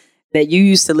source that you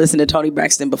used to listen to Tony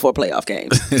Braxton before playoff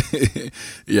games.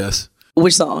 Yes.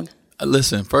 Which song?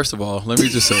 Listen, first of all, let me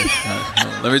just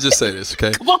say this,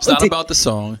 okay? Come on, it's not about the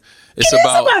song. It's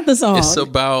about the song. It's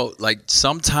about like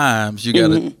sometimes you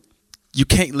gotta, you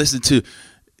can't listen to.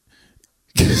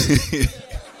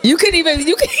 You couldn't even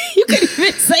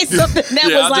say something that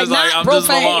was like not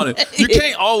profane. You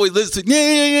can't always listen to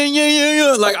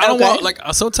yeah. Like I don't want like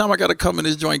sometimes I gotta come in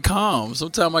his joint calm.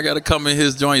 Sometimes I gotta come in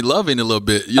his joint loving a little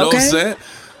bit. You know what I'm saying?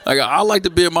 Like I like to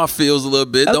be in my feels a little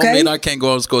bit. Don't mean I can't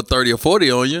go out and score 30 or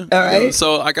 40 on you. All right.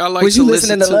 So like I like was to you listen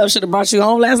listening to Love Should Have Brought You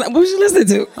Home last night? What was you listening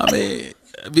to? I mean,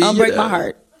 Unbreak My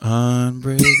Heart.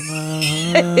 Unbreak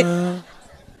my heart.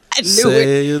 I knew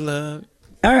Say it. you love.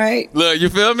 All right. Look, you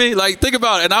feel me? Like, think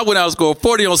about it. And I went out and scored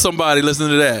 40 on somebody listening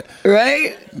to that.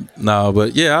 Right? No,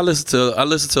 but yeah, I listen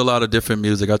to a lot of different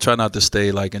music. I try not to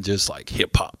stay like in just like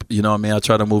hip hop. You know what I mean? I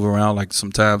try to move around, like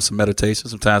sometimes some meditation,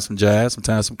 sometimes some jazz,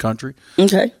 sometimes some country.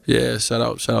 Okay. Yeah,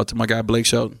 shout out to my guy Blake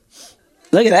Shelton.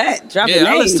 Look at that. Dropping names.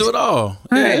 I listen to it all.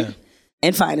 Yeah. Right.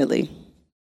 And finally,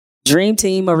 Dream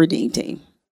Team or Redeem Team?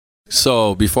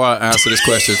 So before I answer this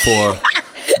question for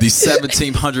the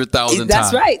 1,700,000 times.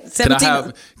 That's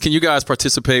right. Can you guys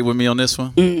participate with me on this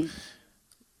one?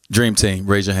 Dream Team,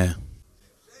 raise your hand.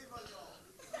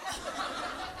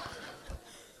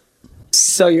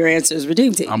 So your answer is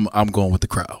Redeem Team. I'm going with the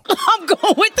crowd. I'm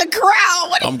going with the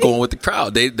crowd. I'm going with the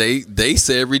crowd. They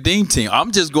said Redeem Team.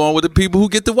 I'm just going with the people who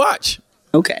get to watch.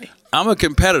 Okay. I'm a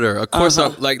competitor. Of course,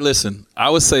 listen, I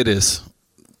would say this.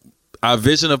 Our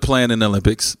vision of playing in the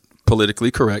Olympics,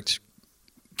 politically correct,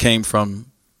 came from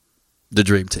the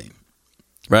Dream Team,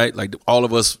 right? Like all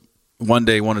of us one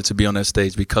day wanted to be on that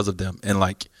stage because of them. And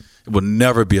like, it will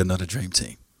never be another Dream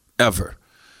Team, ever.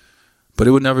 But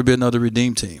it would never be another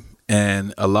Redeem Team.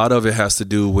 And a lot of it has to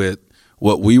do with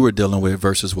what we were dealing with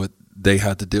versus what they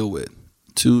had to deal with.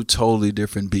 Two totally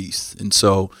different beasts. And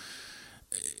so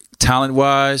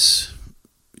talent-wise,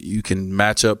 you can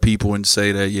match up people and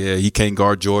say that, yeah, he can't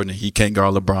guard Jordan and he can't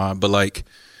guard LeBron. But like,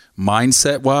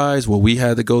 mindset wise, what we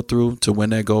had to go through to win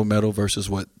that gold medal versus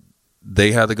what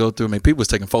they had to go through. I mean, people was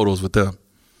taking photos with them.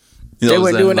 You know They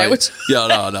weren't doing that with you?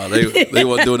 Yeah, no, they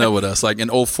weren't doing that with us. Like in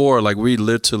 2004, like we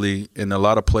literally, and a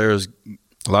lot of players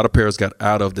got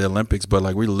out of the Olympics, but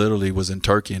like we literally was in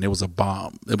Turkey and it was a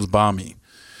bomb. It was bombing.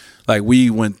 Like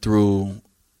we went through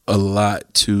a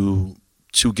lot to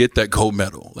get that gold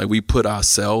medal. Like we put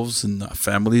ourselves and our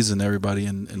families and everybody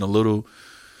in a little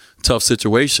tough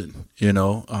situation. You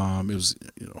know, it was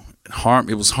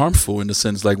it was harmful in the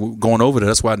sense like going over there.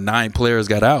 That's why 9 players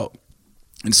got out,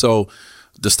 and so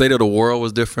the state of the world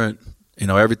was different. You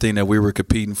know, everything that we were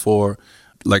competing for,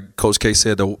 like Coach K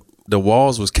said, the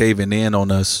walls was caving in on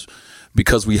us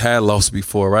because we had lost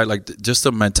before, right? Like just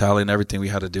the mentality and everything we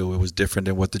had to deal with was different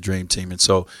than what the dream team. And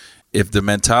so if the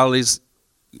mentalities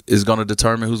is going to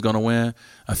determine who's going to win,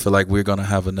 I feel like we're going to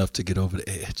have enough to get over the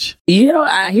edge. You know,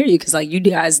 I hear you because like you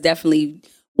guys definitely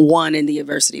won in the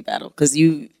adversity battle because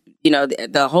you know,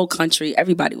 the whole country,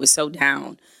 everybody was so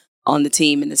down on the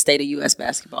team in the state of U.S.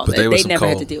 basketball. But they never cold.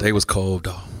 Had to deal with it. They was cold,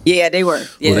 though. Yeah, they were.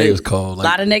 Yeah, they was cold. Like, a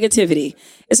lot of negativity.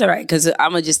 It's all right because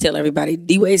I'm gonna just tell everybody.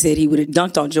 D-Wade said he would have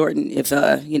dunked on Jordan if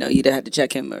you'd have had to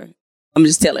check him. Or I'm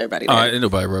just tell everybody. That. Ain't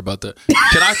nobody worry about that.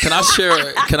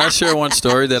 Can I share one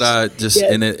story that I just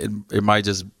and it might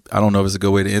just, I don't know if it's a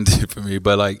good way to end it for me,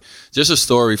 but like just a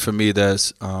story for me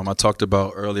that's I talked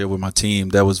about earlier with my team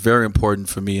that was very important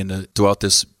for me throughout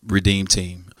this Redeem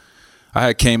team. I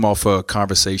had came off a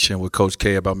conversation with Coach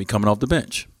K about me coming off the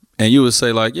bench. And you would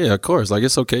say, like, yeah, of course. Like,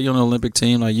 it's okay. You're on an Olympic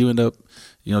team. Like, you end up,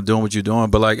 doing what you're doing.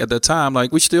 But, like, at that time,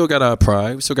 like, we still got our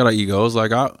pride. We still got our egos.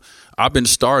 Like, I've been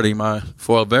starting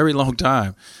for a very long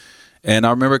time. And I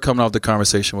remember coming off the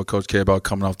conversation with Coach K about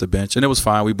coming off the bench. And it was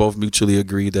fine. We both mutually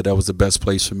agreed that was the best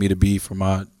place for me to be for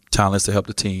my talents to help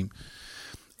the team.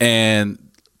 And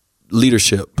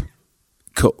leadership.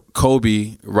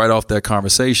 Kobe, right off that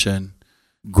conversation,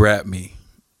 grabbed me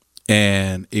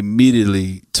and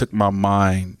immediately took my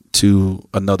mind to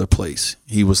another place.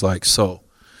 He was like, so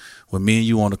when me and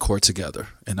you on the court together,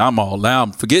 and I'm all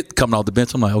loud, forget coming off the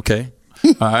bench. I'm like, okay,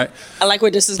 all right. I like where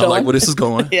this is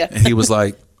going. Yeah. And he was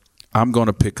like, I'm going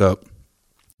to pick up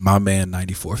my man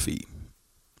 94 feet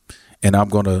and I'm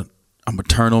going to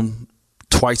turn him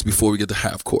twice before we get to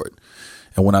half court.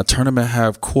 And when I turn him at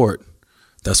half court,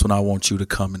 that's when I want you to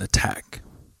come and attack.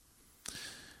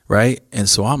 Right? And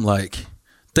so I'm like,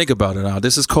 think about it now.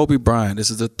 This is Kobe Bryant. This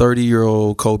is a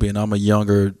 30-year-old Kobe, and I'm a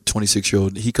younger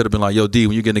 26-year-old. He could have been like, yo, D,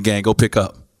 when you get in the game, go pick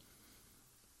up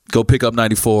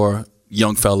 94,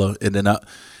 young fella.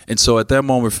 And so at that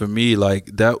moment for me, like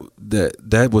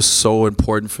that was so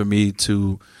important for me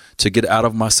to get out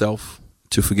of myself,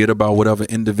 to forget about whatever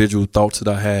individual thoughts that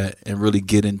I had and really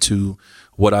get into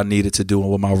what I needed to do and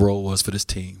what my role was for this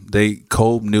team.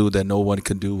 Kobe knew that no one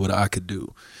could do what I could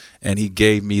do. And he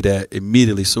gave me that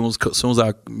immediately. As soon as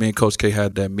me and Coach K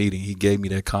had that meeting, he gave me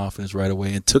that confidence right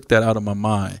away and took that out of my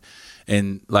mind.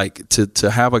 And like to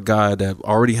have a guy that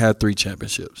already had 3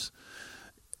 championships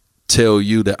tell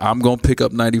you that I'm going to pick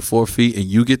up 94 feet and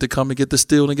you get to come and get the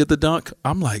steal and get the dunk,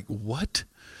 I'm like, what?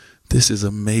 This is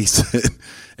amazing.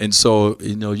 And so,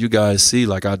 you guys see,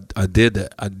 like I did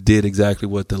that. I did exactly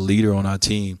what the leader on our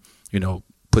team,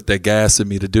 put that gas in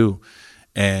me to do.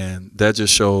 And that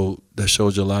just showed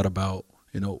you a lot about,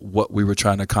 what we were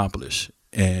trying to accomplish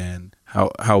and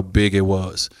how big it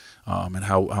was and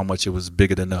how much it was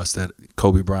bigger than us that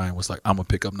Kobe Bryant was like, I'm going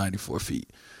to pick up 94 feet.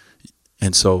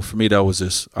 And so for me, I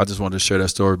just wanted to share that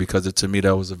story because to me,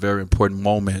 that was a very important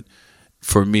moment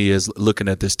for me is looking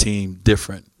at this team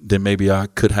different than maybe I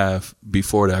could have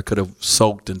before that. I could have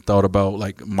sulked and thought about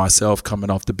like myself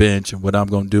coming off the bench and what I'm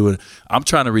going to do. And I'm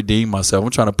trying to redeem myself. I'm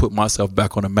trying to put myself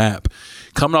back on the map.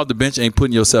 Coming off the bench ain't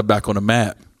putting yourself back on the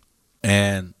map.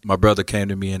 And my brother came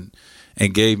to me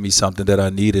and gave me something that I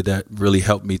needed that really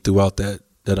helped me throughout that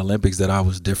Olympics, that I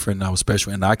was different and I was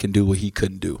special and I can do what he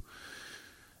couldn't do.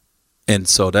 And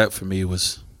so that for me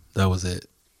was it.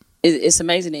 It's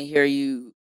amazing to hear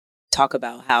you talk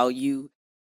about how you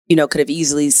could have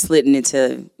easily slid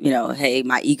into, hey,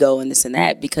 my ego and this and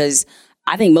that, because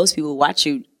I think most people who watch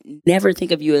you never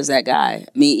think of you as that guy.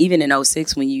 I mean, even in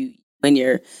 2006 when you win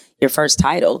your first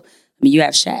title, I mean, you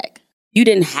have Shaq. You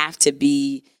didn't have to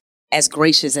be as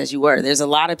gracious as you were. There's a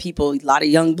lot of people, a lot of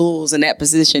young bulls in that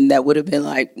position that would have been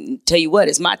like, tell you what,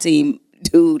 it's my team,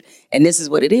 dude, and this is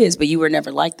what it is. But you were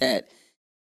never like that.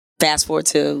 Fast forward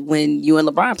to when you and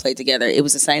LeBron played together, it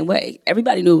was the same way.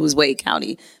 Everybody knew it was Wade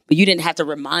County, but you didn't have to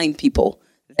remind people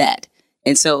that.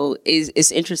 And so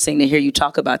it's interesting to hear you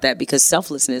talk about that because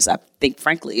selflessness, I think,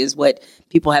 frankly, is what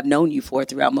people have known you for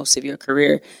throughout most of your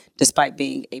career, despite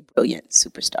being a brilliant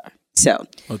superstar. So.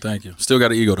 Oh, thank you. Still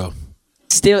got an ego though.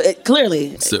 Still,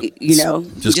 clearly,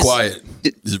 just quiet.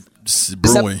 Just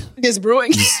brewing. Just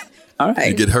brewing. All right.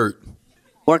 You get hurt.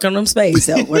 Work on them spades,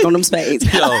 though. Work on them spades.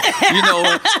 Yo, you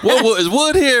know what? Is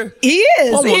Wood here? He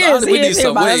is. We need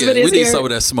some of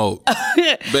that smoke.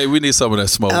 Babe, we need some of that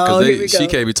smoke. Because she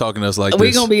can't be talking to us like this.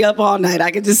 We're going to be up all night.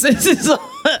 I can just sense it.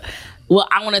 Well,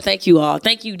 I want to thank you all.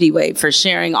 Thank you, D-Wade, for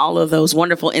sharing all of those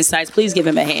wonderful insights. Please give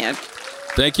him a hand.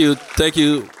 Thank you. Thank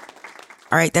you.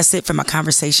 All right, that's it for my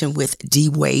conversation with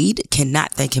D-Wade.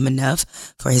 Cannot thank him enough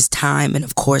for his time and,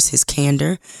 of course, his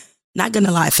candor. Not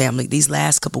gonna lie, family, these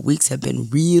last couple weeks have been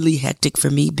really hectic for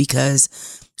me because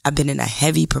I've been in a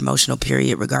heavy promotional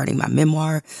period regarding my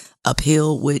memoir,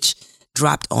 Uphill, which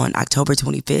dropped on October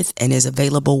 25th and is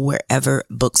available wherever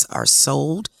books are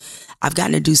sold. I've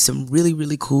gotten to do some really,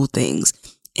 really cool things,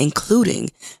 including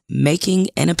making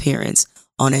an appearance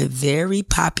on a very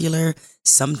popular,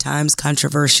 sometimes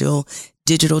controversial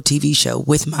digital TV show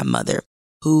with my mother,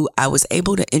 who I was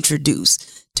able to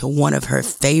introduce to one of her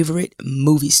favorite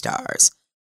movie stars.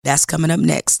 That's coming up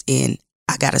next in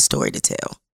I Got a Story to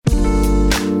Tell.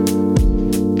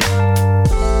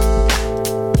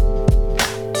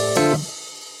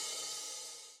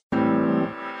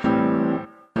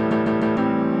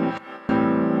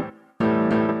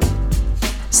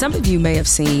 Some of you may have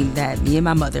seen that me and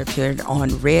my mother appeared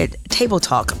on Red Table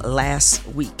Talk last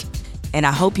week. And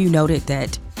I hope you noted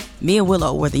that me and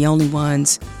Willow were the only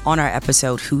ones on our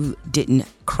episode who didn't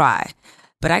cry.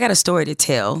 But I got a story to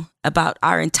tell about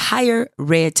our entire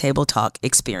Red Table Talk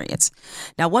experience.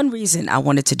 Now, one reason I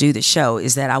wanted to do the show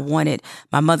is that I wanted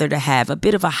my mother to have a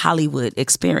bit of a Hollywood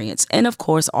experience. And of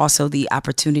course, also the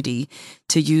opportunity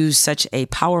to use such a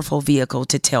powerful vehicle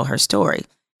to tell her story.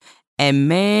 And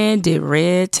man, did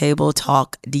Red Table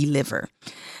Talk deliver.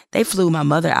 They flew my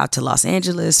mother out to Los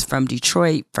Angeles from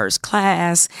Detroit first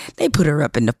class. They put her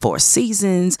up in the Four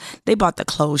Seasons. They bought the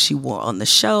clothes she wore on the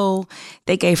show.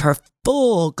 They gave her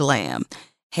full glam.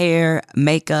 Hair,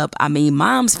 makeup. I mean,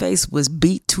 Mom's face was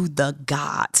beat to the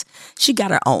gods. She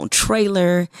got her own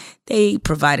trailer. They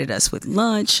provided us with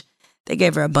lunch. They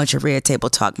gave her a bunch of Red Table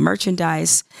Talk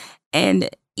merchandise. And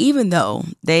even though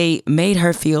they made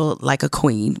her feel like a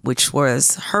queen, which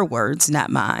was her words, not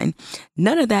mine,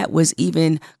 none of that was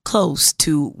even close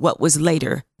to what was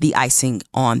later the icing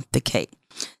on the cake.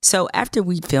 So after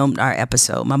we filmed our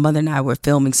episode, my mother and I were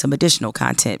filming some additional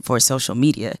content for social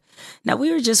media. Now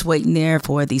we were just waiting there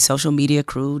for the social media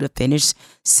crew to finish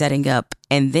setting up.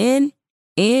 And then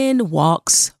in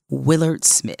walks Willard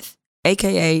Smith,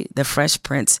 aka the Fresh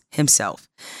Prince himself.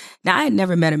 Now, I had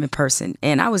never met him in person,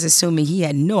 and I was assuming he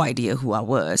had no idea who I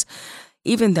was,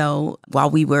 even though while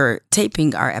we were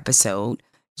taping our episode,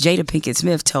 Jada Pinkett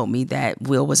Smith told me that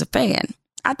Will was a fan.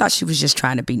 I thought she was just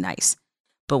trying to be nice.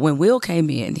 But when Will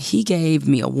came in, he gave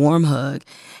me a warm hug,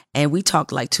 and we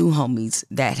talked like two homies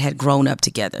that had grown up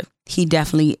together. He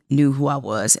definitely knew who I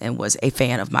was and was a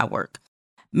fan of my work.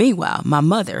 Meanwhile, my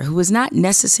mother, who is not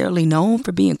necessarily known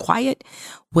for being quiet,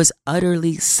 was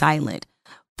utterly silent.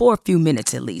 For a few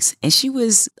minutes at least. And she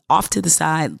was off to the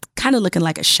side, kind of looking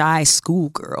like a shy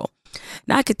schoolgirl.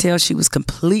 Now I could tell she was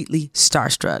completely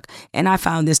starstruck. And I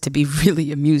found this to be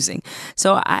really amusing.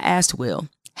 So I asked Will,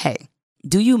 hey,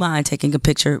 do you mind taking a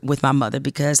picture with my mother?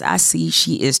 Because I see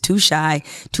she is too shy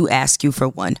to ask you for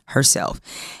one herself.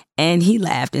 And he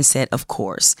laughed and said, of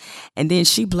course. And then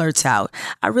she blurts out,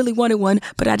 I really wanted one,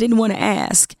 but I didn't want to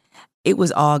ask. It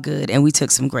was all good. And we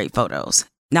took some great photos.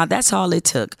 Now, that's all it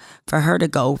took for her to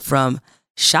go from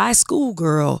shy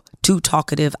schoolgirl to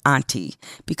talkative auntie.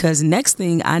 Because next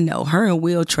thing I know, her and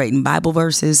Will trading Bible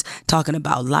verses, talking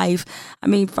about life. I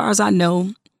mean, as far as I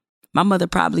know, my mother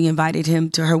probably invited him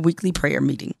to her weekly prayer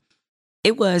meeting.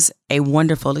 It was a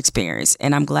wonderful experience,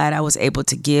 and I'm glad I was able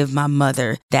to give my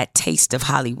mother that taste of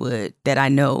Hollywood that I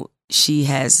know she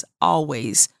has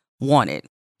always wanted.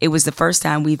 It was the first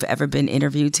time we've ever been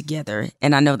interviewed together,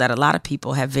 and I know that a lot of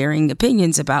people have varying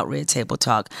opinions about Red Table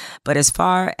Talk, but as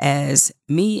far as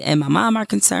me and my mom are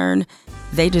concerned,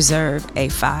 they deserve a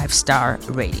 5-star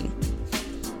rating.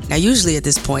 Now, usually at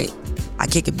this point, I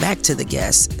kick it back to the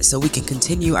guests so we can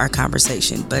continue our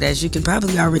conversation, but as you can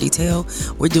probably already tell,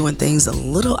 we're doing things a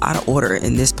little out of order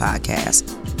in this podcast.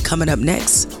 Coming up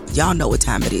next, y'all know what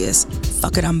time it is.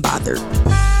 Fuck it, I'm bothered.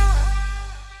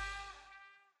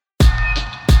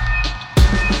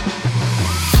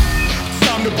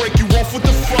 To break you off with the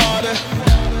Friday.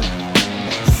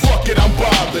 Fuck it, I'm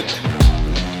bothered.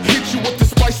 Hit you with the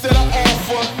spice that I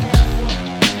offer.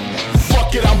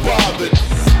 Fuck it, I'm bothered.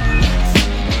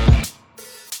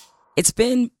 It's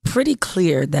been pretty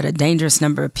clear that a dangerous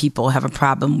number of people have a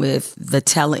problem with the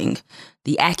telling,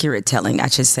 the accurate telling, I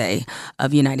should say,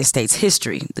 of United States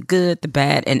history, the good, the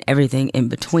bad, and everything in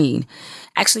between.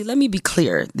 Actually, let me be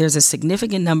clear. There's a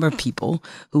significant number of people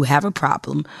who have a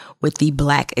problem with the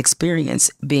Black experience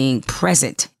being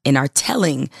present in our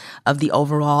telling of the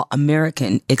overall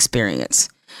American experience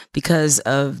because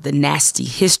of the nasty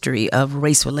history of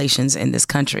race relations in this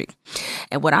country.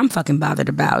 And what I'm fucking bothered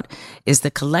about is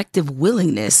the collective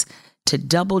willingness to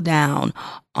double down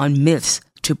on myths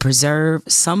to preserve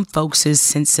some folks'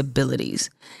 sensibilities.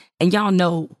 And y'all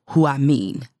know who I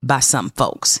mean by some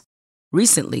folks.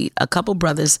 Recently, a couple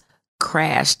brothers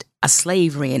crashed a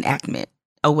slave reenactment.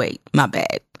 Oh, wait, my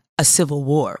bad. A Civil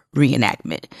War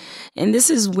reenactment. And this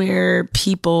is where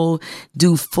people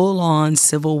do full-on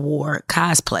Civil War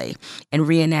cosplay and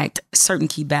reenact certain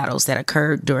key battles that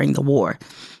occurred during the war.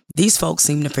 These folks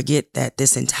seem to forget that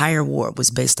this entire war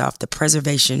was based off the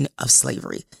preservation of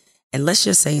slavery. And let's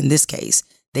just say in this case,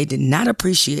 they did not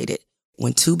appreciate it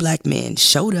when two Black men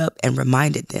showed up and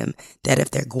reminded them that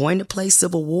if they're going to play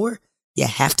Civil War, you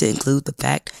have to include the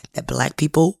fact that Black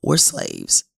people were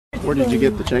slaves. Where did you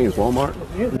get the chains?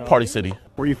 Walmart? Party City.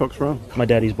 Where are you folks from? My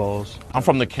daddy's balls. I'm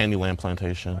from the Candyland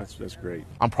plantation. That's great.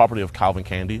 I'm property of Calvin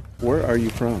Candy. Where are you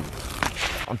from?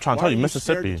 I'm trying to tell you,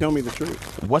 Mississippi. Tell me the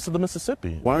truth. West of the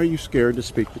Mississippi. Why are you scared to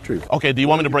speak the truth? Okay, do you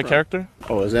want me to break character?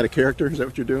 Oh, is that a character? Is that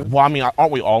what you're doing? Well, I mean,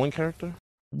 aren't we all in character?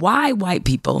 Why white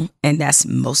people, and that's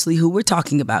mostly who we're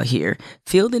talking about here,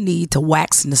 feel the need to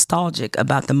wax nostalgic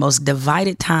about the most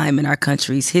divided time in our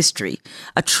country's history,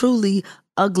 a truly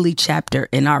ugly chapter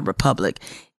in our republic,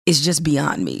 is just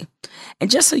beyond me.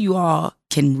 And just so you all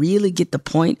can really get the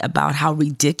point about how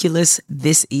ridiculous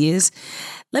this is,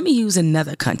 let me use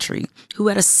another country who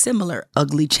had a similar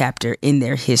ugly chapter in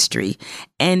their history,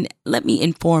 and let me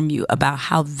inform you about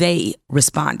how they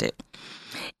responded.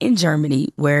 In Germany,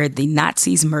 where the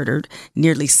Nazis murdered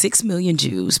nearly 6 million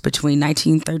Jews between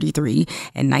 1933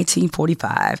 and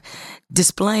 1945,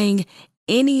 displaying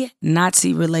any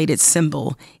Nazi-related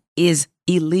symbol is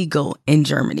illegal in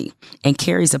Germany and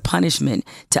carries a punishment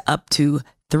to up to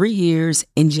 3 years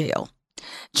in jail.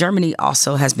 Germany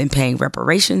also has been paying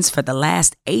reparations for the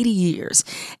last 80 years,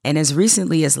 and as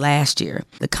recently as last year,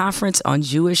 the Conference on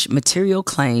Jewish Material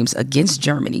Claims Against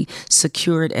Germany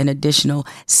secured an additional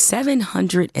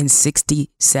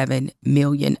 $767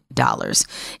 million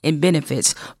in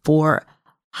benefits for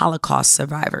Holocaust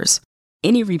survivors.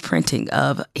 Any reprinting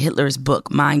of Hitler's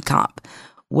book, Mein Kampf,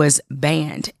 was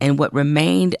banned, and what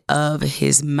remained of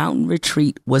his mountain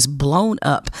retreat was blown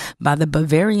up by the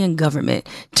Bavarian government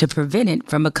to prevent it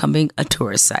from becoming a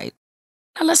tourist site.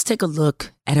 Now let's take a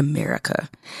look at America,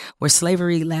 where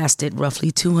slavery lasted roughly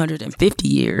 250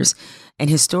 years, and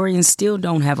historians still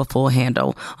don't have a full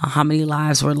handle on how many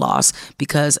lives were lost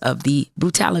because of the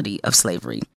brutality of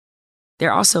slavery.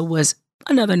 There also was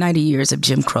another 90 years of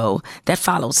Jim Crow that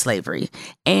followed slavery,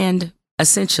 and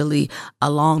essentially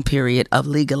a long period of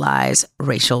legalized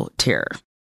racial terror.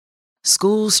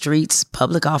 Schools, streets,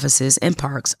 public offices, and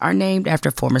parks are named after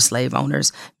former slave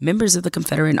owners, members of the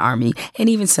Confederate Army, and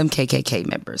even some KKK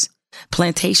members.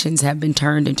 Plantations have been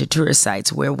turned into tourist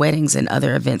sites where weddings and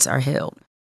other events are held.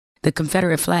 The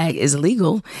Confederate flag is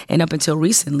legal, and up until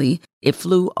recently, it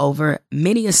flew over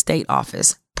many a state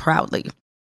office proudly.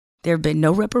 There have been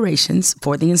no reparations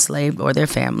for the enslaved or their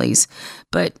families,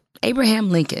 but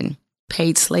Abraham Lincoln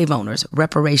paid slave owners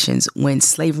reparations when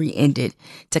slavery ended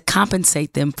to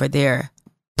compensate them for their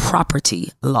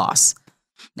property loss.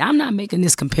 Now, I'm not making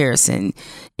this comparison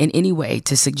in any way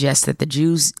to suggest that the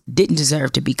Jews didn't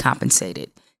deserve to be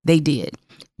compensated. They did.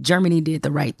 Germany did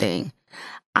the right thing.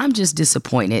 I'm just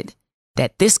disappointed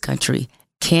that this country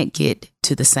can't get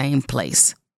to the same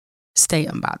place. Stay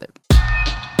unbothered.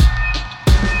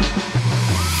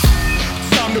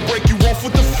 Time to break you off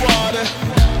with the Friday.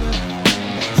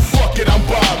 Fuck it, I'm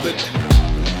bothered.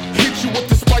 Hit you with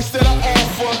the spice that I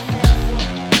offer.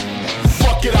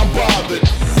 Fuck it, I'm bothered.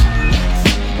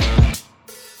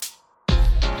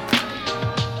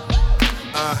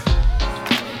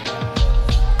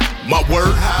 My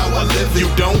word, how I live it. You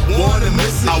don't wanna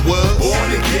miss it. I was born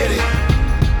to get it.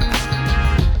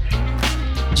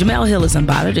 Jemele Hill is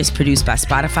Unbothered is produced by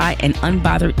Spotify and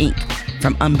Unbothered Inc.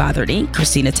 From Unbothered Inc.,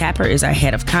 Christina Tapper is our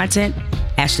head of content.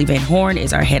 Ashley Van Horn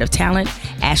is our head of talent.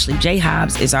 Ashley J.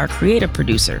 Hobbs is our creative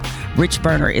producer. Rich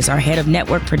Berner is our head of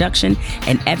network production.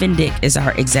 And Evan Dick is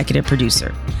our executive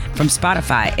producer. From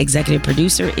Spotify, executive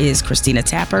producer is Christina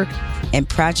Tapper. And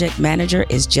project manager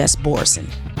is Jess Borson.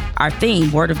 Our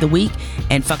theme, Word of the Week,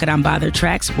 and Fuck It, I'm Bothered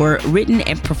tracks were written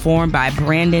and performed by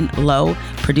Brandon Lowe,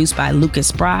 produced by Lucas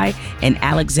Spry and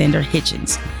Alexander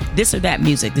Hitchens. This or That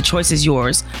Music, the choice is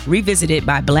yours, revisited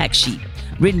by Black Sheep.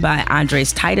 Written by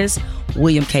Andres Titus,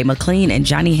 William K. McLean, and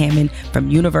Johnny Hammond from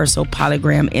Universal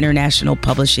Polygram International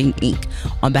Publishing, Inc.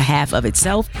 on behalf of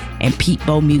itself and Pete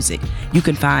Bow Music. You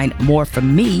can find more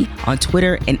from me on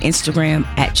Twitter and Instagram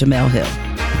at Jamel Hill.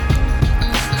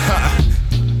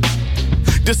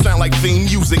 This sound like theme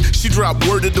music. She dropped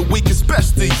word of the week, it's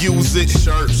best to use it.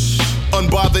 Church.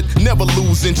 Unbothered, never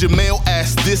losing. Jamel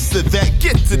asked this or that,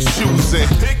 get to choosing.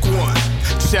 Pick one.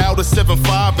 Child of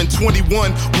 7'5" and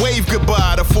 21. Wave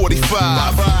goodbye to 45.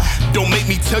 Bye-bye. Don't make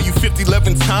me tell you 50,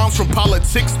 11 times from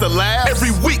politics to laughs.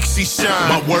 Every week she shine.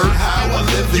 My word, how I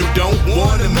live it. You don't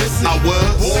wanna miss it. I was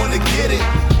born to get it.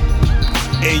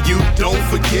 And you don't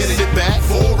forget it. Sit back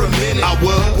for a minute. I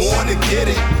was born to get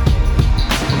it.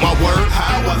 My word,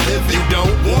 how I live it. You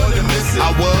don't wanna miss it.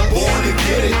 I was born to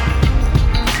get it.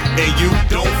 And you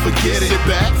don't forget it. Sit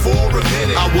back for a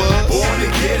minute. I was born to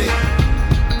get it.